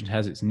situation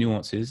has its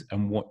nuances,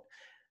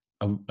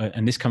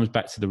 and this comes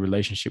back to the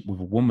relationship with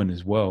a woman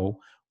as well.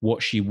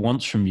 What she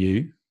wants from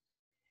you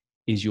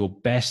is your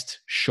best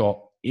shot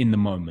in the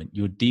moment,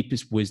 your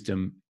deepest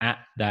wisdom at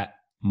that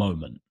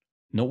moment.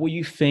 Not what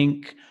you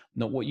think,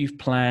 not what you've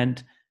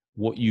planned,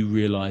 what you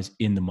realize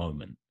in the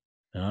moment.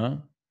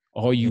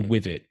 Are you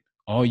with it?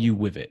 Are you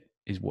with it?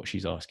 Is what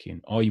she's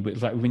asking. Are you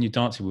with, like when you're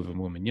dancing with a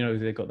woman, you know,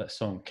 they got that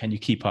song, Can You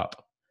Keep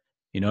Up?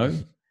 You know,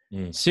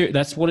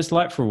 that's what it's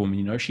like for a woman.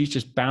 You know, she's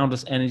just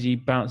boundless energy,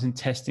 bouncing,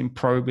 testing,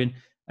 probing.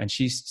 And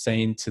she's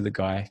saying to the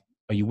guy,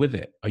 are you with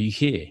it? Are you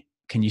here?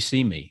 Can you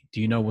see me?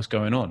 Do you know what's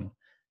going on?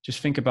 Just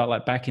think about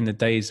like back in the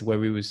days where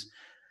we was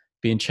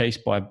being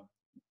chased by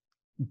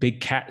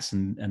big cats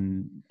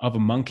and other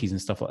monkeys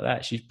and stuff like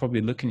that. She's probably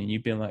looking at you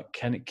being like,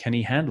 can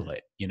he handle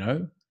it? You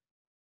know,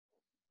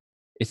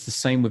 it's the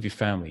same with your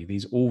family.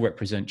 These all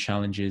represent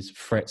challenges,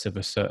 threats of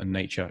a certain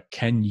nature.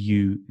 Can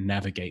you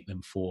navigate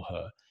them for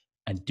her?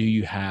 And do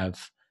you have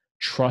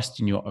trust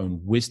in your own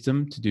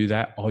wisdom to do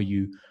that? Are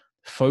you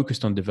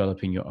focused on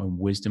developing your own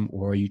wisdom,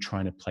 or are you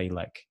trying to play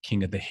like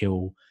king of the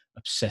hill,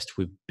 obsessed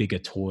with bigger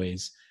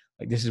toys?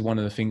 Like, this is one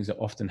of the things that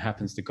often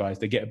happens to guys.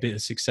 They get a bit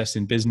of success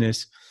in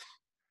business.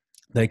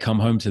 They come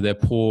home to their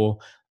poor,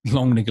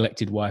 long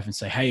neglected wife and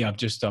say, hey,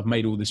 I've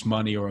made all this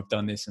money, or I've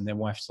done this. And their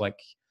wife's like,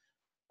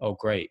 oh,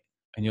 great.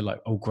 And you're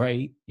like, oh,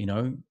 great. You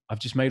know, I've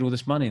just made all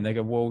this money. And they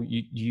go, well,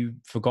 you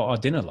forgot our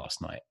dinner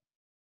last night,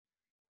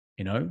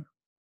 you know?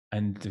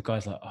 And the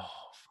guy's like, oh,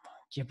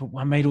 yeah, but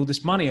I made all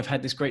this money. I've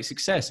had this great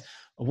success.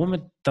 A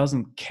woman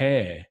doesn't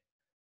care,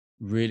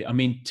 really. I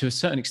mean, to a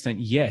certain extent,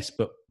 yes,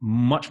 but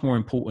much more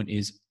important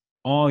is,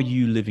 are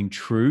you living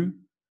true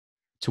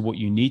to what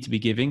you need to be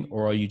giving,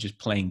 or are you just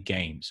playing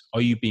games?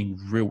 Are you being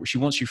real? She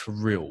wants you for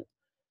real.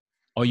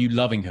 Are you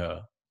loving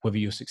her, whether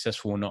you're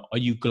successful or not? Are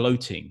you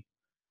gloating,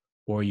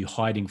 or are you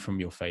hiding from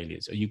your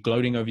failures? Are you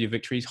gloating over your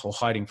victories or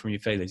hiding from your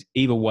failures?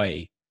 Either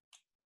way,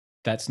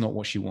 that's not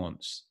what she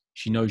wants.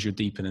 She knows you're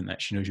deeper than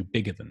that. She knows you're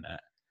bigger than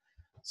that.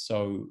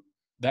 So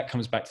that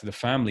comes back to the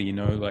family, you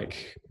know,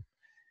 like,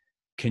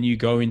 can you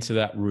go into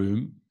that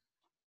room,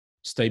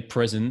 stay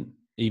present,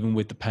 even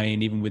with the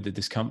pain, even with the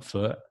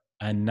discomfort,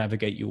 and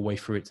navigate your way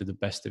through it to the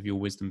best of your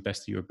wisdom,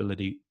 best of your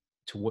ability,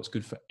 to what's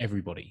good for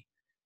everybody?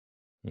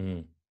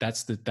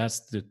 That's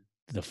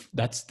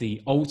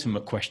the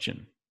ultimate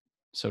question,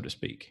 so to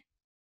speak.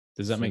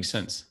 Does that make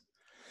sense?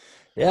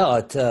 Yeah,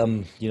 I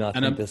think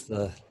there's a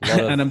lot of,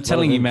 and I'm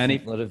telling you, man,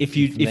 if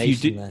you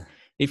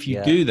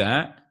do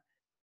that,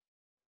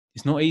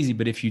 it's not easy,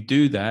 but if you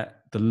do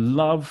that, the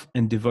love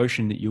and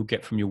devotion that you'll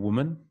get from your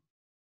woman,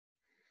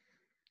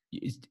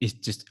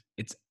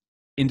 it's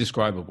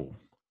indescribable.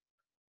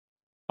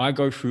 I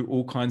go through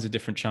all kinds of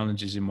different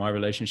challenges in my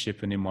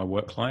relationship and in my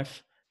work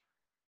life.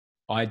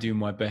 I do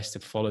my best to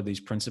follow these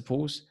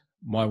principles.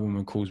 My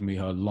woman calls me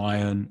her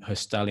lion, her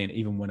stallion,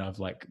 even when I've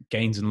like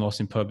gains and loss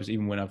in purpose,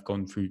 even when I've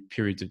gone through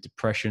periods of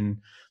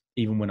depression,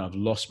 even when I've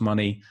lost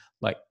money.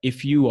 Like,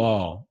 if you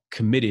are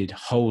committed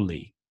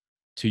wholly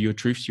to your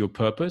truth, to your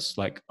purpose,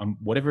 like,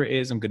 whatever it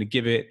is, I'm going to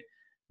give it,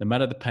 no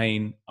matter the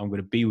pain. I'm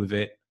going to be with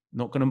it.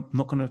 Not going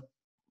to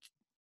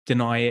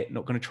deny it.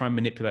 Not going to try and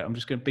manipulate. I'm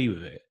just going to be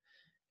with it.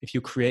 If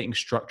you're creating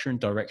structure and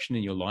direction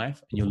in your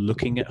life, and you're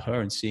looking at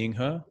her and seeing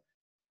her,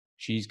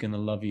 she's going to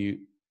love you,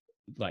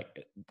 like,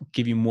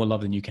 give you more love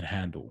than you can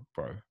handle,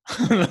 bro.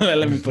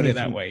 Let me put it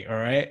that way. All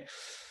right.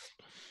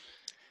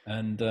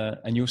 And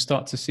you'll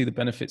start to see the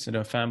benefits in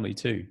her family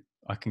too.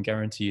 I can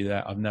guarantee you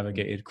that. I've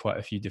navigated quite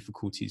a few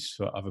difficulties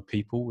for other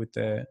people with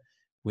their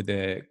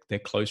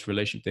close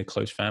relationship, their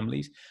close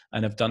families.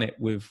 And I've done it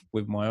with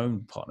my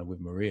own partner,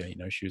 with Maria. You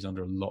know, she was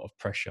under a lot of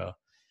pressure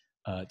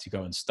to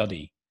go and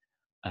study,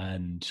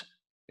 and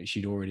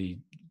she'd already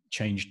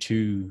changed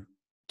two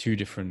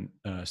different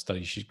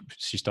studies.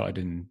 She started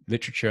in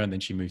literature, and then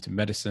she moved to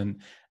medicine,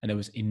 and there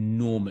was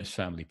enormous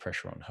family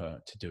pressure on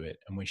her to do it.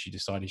 And when she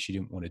decided she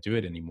didn't want to do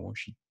it anymore,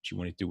 she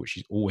wanted to do what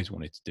she's always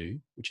wanted to do,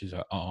 which is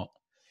her art.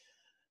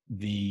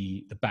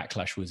 The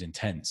backlash was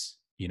intense,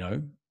 you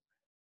know.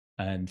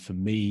 And for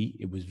me,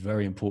 it was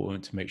very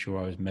important to make sure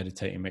I was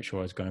meditating, make sure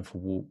I was going for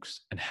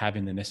walks and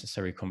having the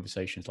necessary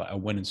conversations. Like, I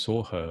went and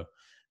saw her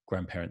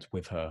grandparents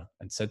with her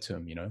and said to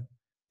them, you know,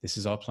 this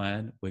is our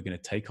plan. We're going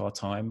to take our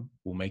time.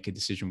 We'll make a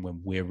decision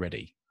when we're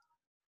ready.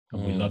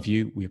 And we love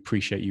you. We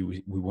appreciate you.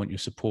 We want your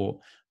support,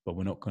 but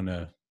we're not going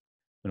to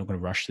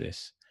rush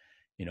this,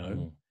 you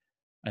know?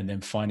 And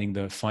then for me,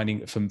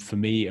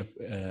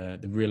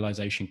 the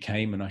realization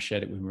came, and I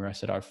shared it with Maria. I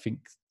said, I think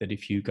that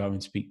if you go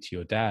and speak to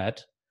your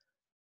dad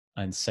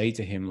and say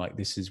to him, like,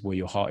 this is where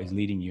your heart is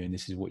leading you and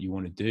this is what you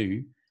want to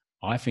do,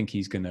 I think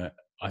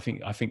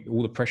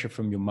all the pressure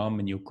from your mum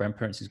and your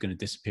grandparents is going to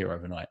disappear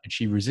overnight. And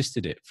she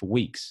resisted it for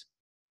weeks.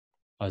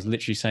 I was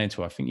literally saying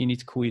to her, I think you need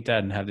to call your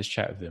dad and have this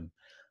chat with him.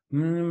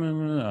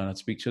 And I'd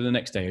speak to her the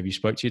next day. Have you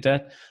spoke to your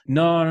dad?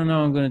 No,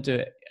 I'm going to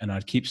do it. And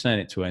I'd keep saying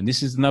it to her. And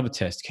this is another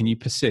test. Can you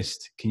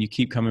persist? Can you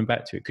keep coming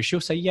back to it? Because she'll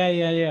say,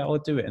 yeah, I'll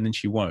do it. And then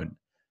she won't.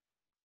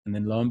 And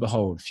then lo and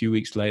behold, a few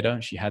weeks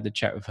later, she had the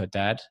chat with her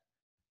dad.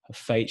 Her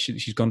face,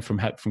 she's gone from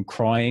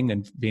crying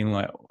and being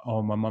like,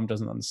 oh, my mum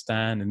doesn't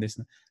understand, and this,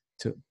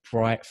 to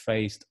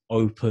bright-faced,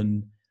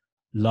 open,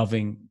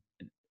 loving.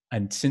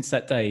 And since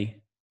that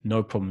day,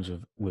 no problems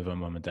with her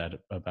mum and dad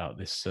about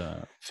this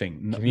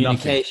thing.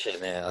 Communication,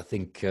 yeah, I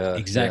think.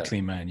 Exactly,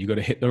 man. You got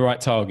to hit the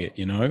right target,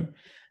 you know?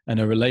 And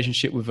her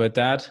relationship with her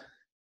dad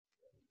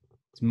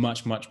is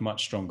much, much,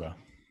 much stronger.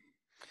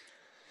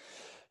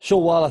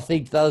 Sure, well, I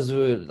think those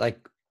were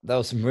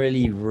some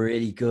really,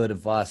 really good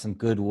advice, some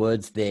good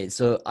words there.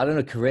 So I don't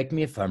know, correct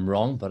me if I'm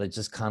wrong, but I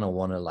just kind of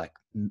want to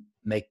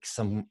make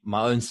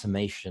my own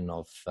summation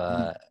of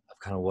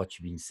kind of what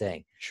you've been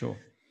saying. Sure.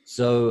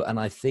 So, and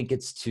I think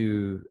it's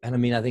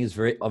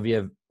very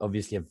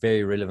obviously a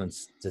very relevant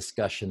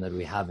discussion that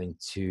we're having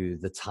to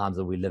the times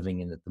that we're living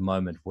in at the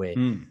moment, where,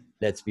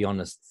 let's be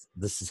honest,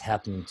 this is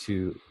happening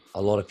to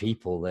a lot of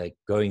people. They're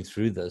going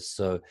through this.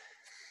 So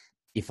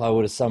if I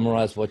were to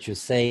summarize what you're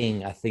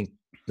saying, I think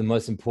the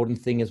most important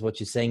thing is what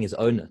you're saying is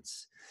own it.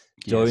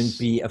 Don't Yes.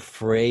 be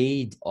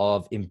afraid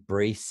of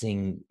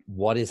embracing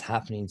what is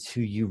happening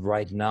to you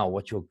right now,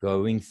 what you're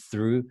going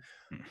through.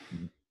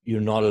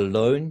 You're not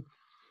alone.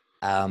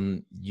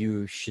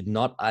 You should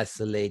not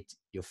isolate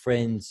your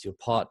friends, your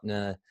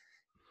partner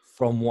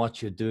from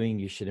what you're doing.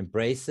 You should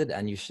embrace it,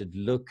 and you should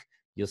look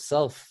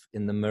yourself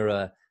in the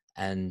mirror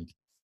and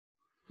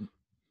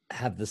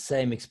have the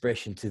same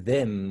expression to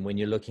them when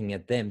you're looking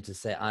at them, to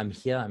say, I'm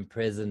here, I'm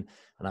present,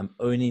 and I'm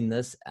owning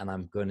this, and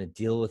I'm going to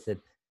deal with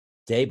it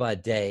day by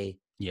day.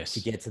 Yes.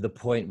 To get to the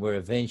point where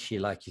eventually,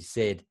 like you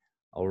said,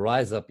 I'll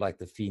rise up like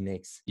the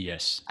phoenix.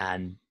 Yes.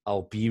 And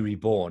I'll be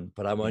reborn.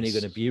 But I'm only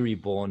going to be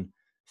reborn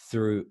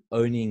through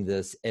owning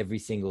this every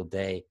single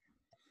day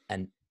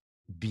and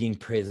being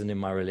present in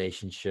my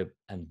relationship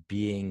and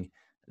being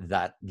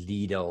that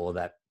leader or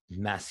that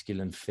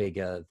masculine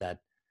figure that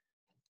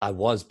I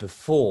was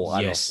before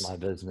I lost my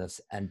business,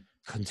 and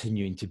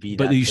continuing to be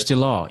that. But you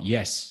still are.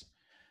 Yes.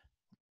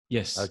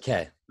 Yes.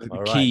 Okay.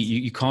 The key,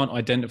 you can't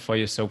identify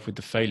yourself with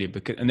the failure,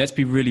 because, and let's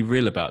be really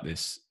real about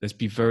this. Let's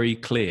be very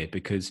clear,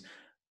 because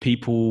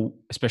people,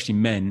 especially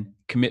men,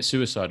 commit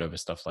suicide over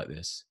stuff like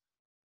this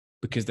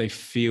because they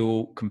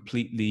feel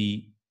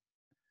completely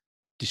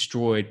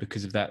destroyed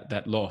because of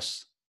that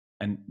loss.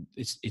 And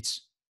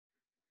it's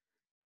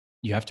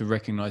you have to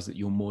recognize that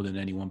you're more than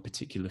any one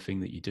particular thing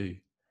that you do.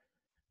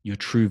 Your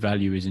true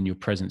value is in your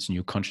presence and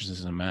your consciousness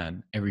as a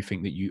man,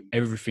 everything that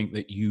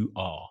you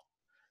are.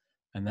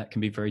 And that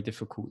can be very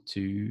difficult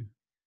to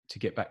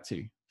get back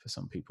to for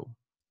some people.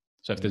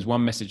 So if there's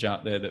one message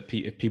out there that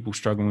if people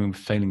struggling with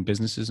failing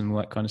businesses and all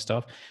that kind of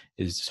stuff,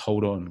 is just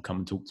hold on and come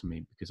and talk to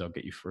me, because I'll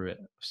get you through it.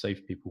 I've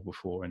saved people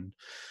before, and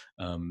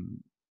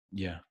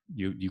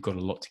you've got a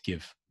lot to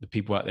give. The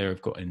people out there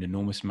have got an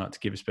enormous amount to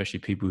give, especially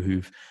people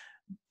who've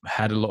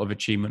had a lot of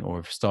achievement or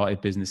have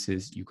started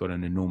businesses. You've got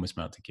an enormous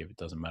amount to give. It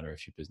doesn't matter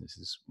if your business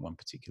is one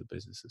particular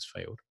business has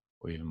failed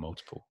or even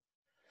multiple.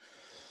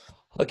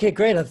 Okay,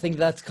 great. I think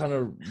that's kind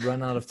of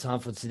run out of time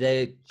for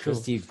today.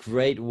 Christy,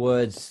 great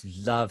words.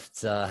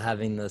 Loved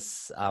having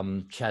this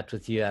chat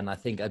with you. And I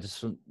think I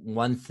just want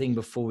one thing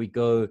before we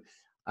go.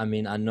 I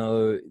mean, I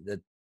know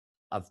that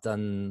I've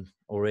done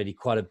already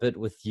quite a bit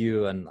with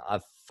you, and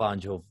I've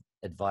found your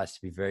advice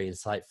to be very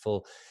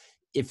insightful.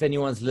 If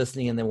anyone's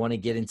listening and they want to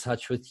get in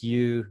touch with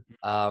you,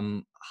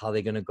 how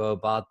they're going to go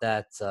about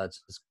that,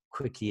 just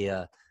quickly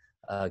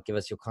give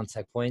us your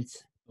contact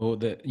points. Or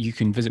you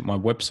can visit my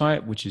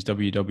website, which is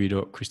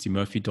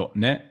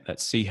www.christymurphy.net.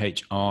 That's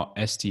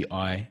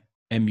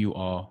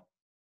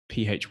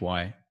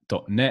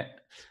CHRSTIMURPHY.net.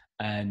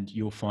 And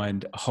you'll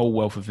find a whole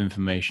wealth of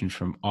information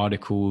from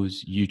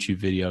articles, YouTube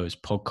videos,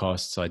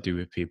 podcasts I do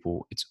with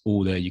people. It's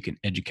all there. You can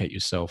educate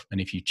yourself. And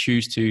if you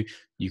choose to,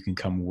 you can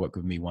come and work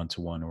with me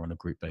one-to-one or on a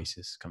group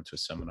basis, come to a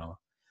seminar,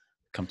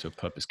 come to a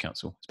purpose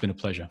council. It's been a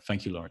pleasure.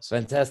 Thank you, Lawrence.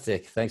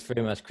 Fantastic. Thanks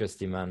very much,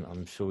 Christy, man.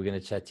 I'm sure we're going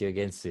to chat to you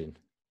again soon.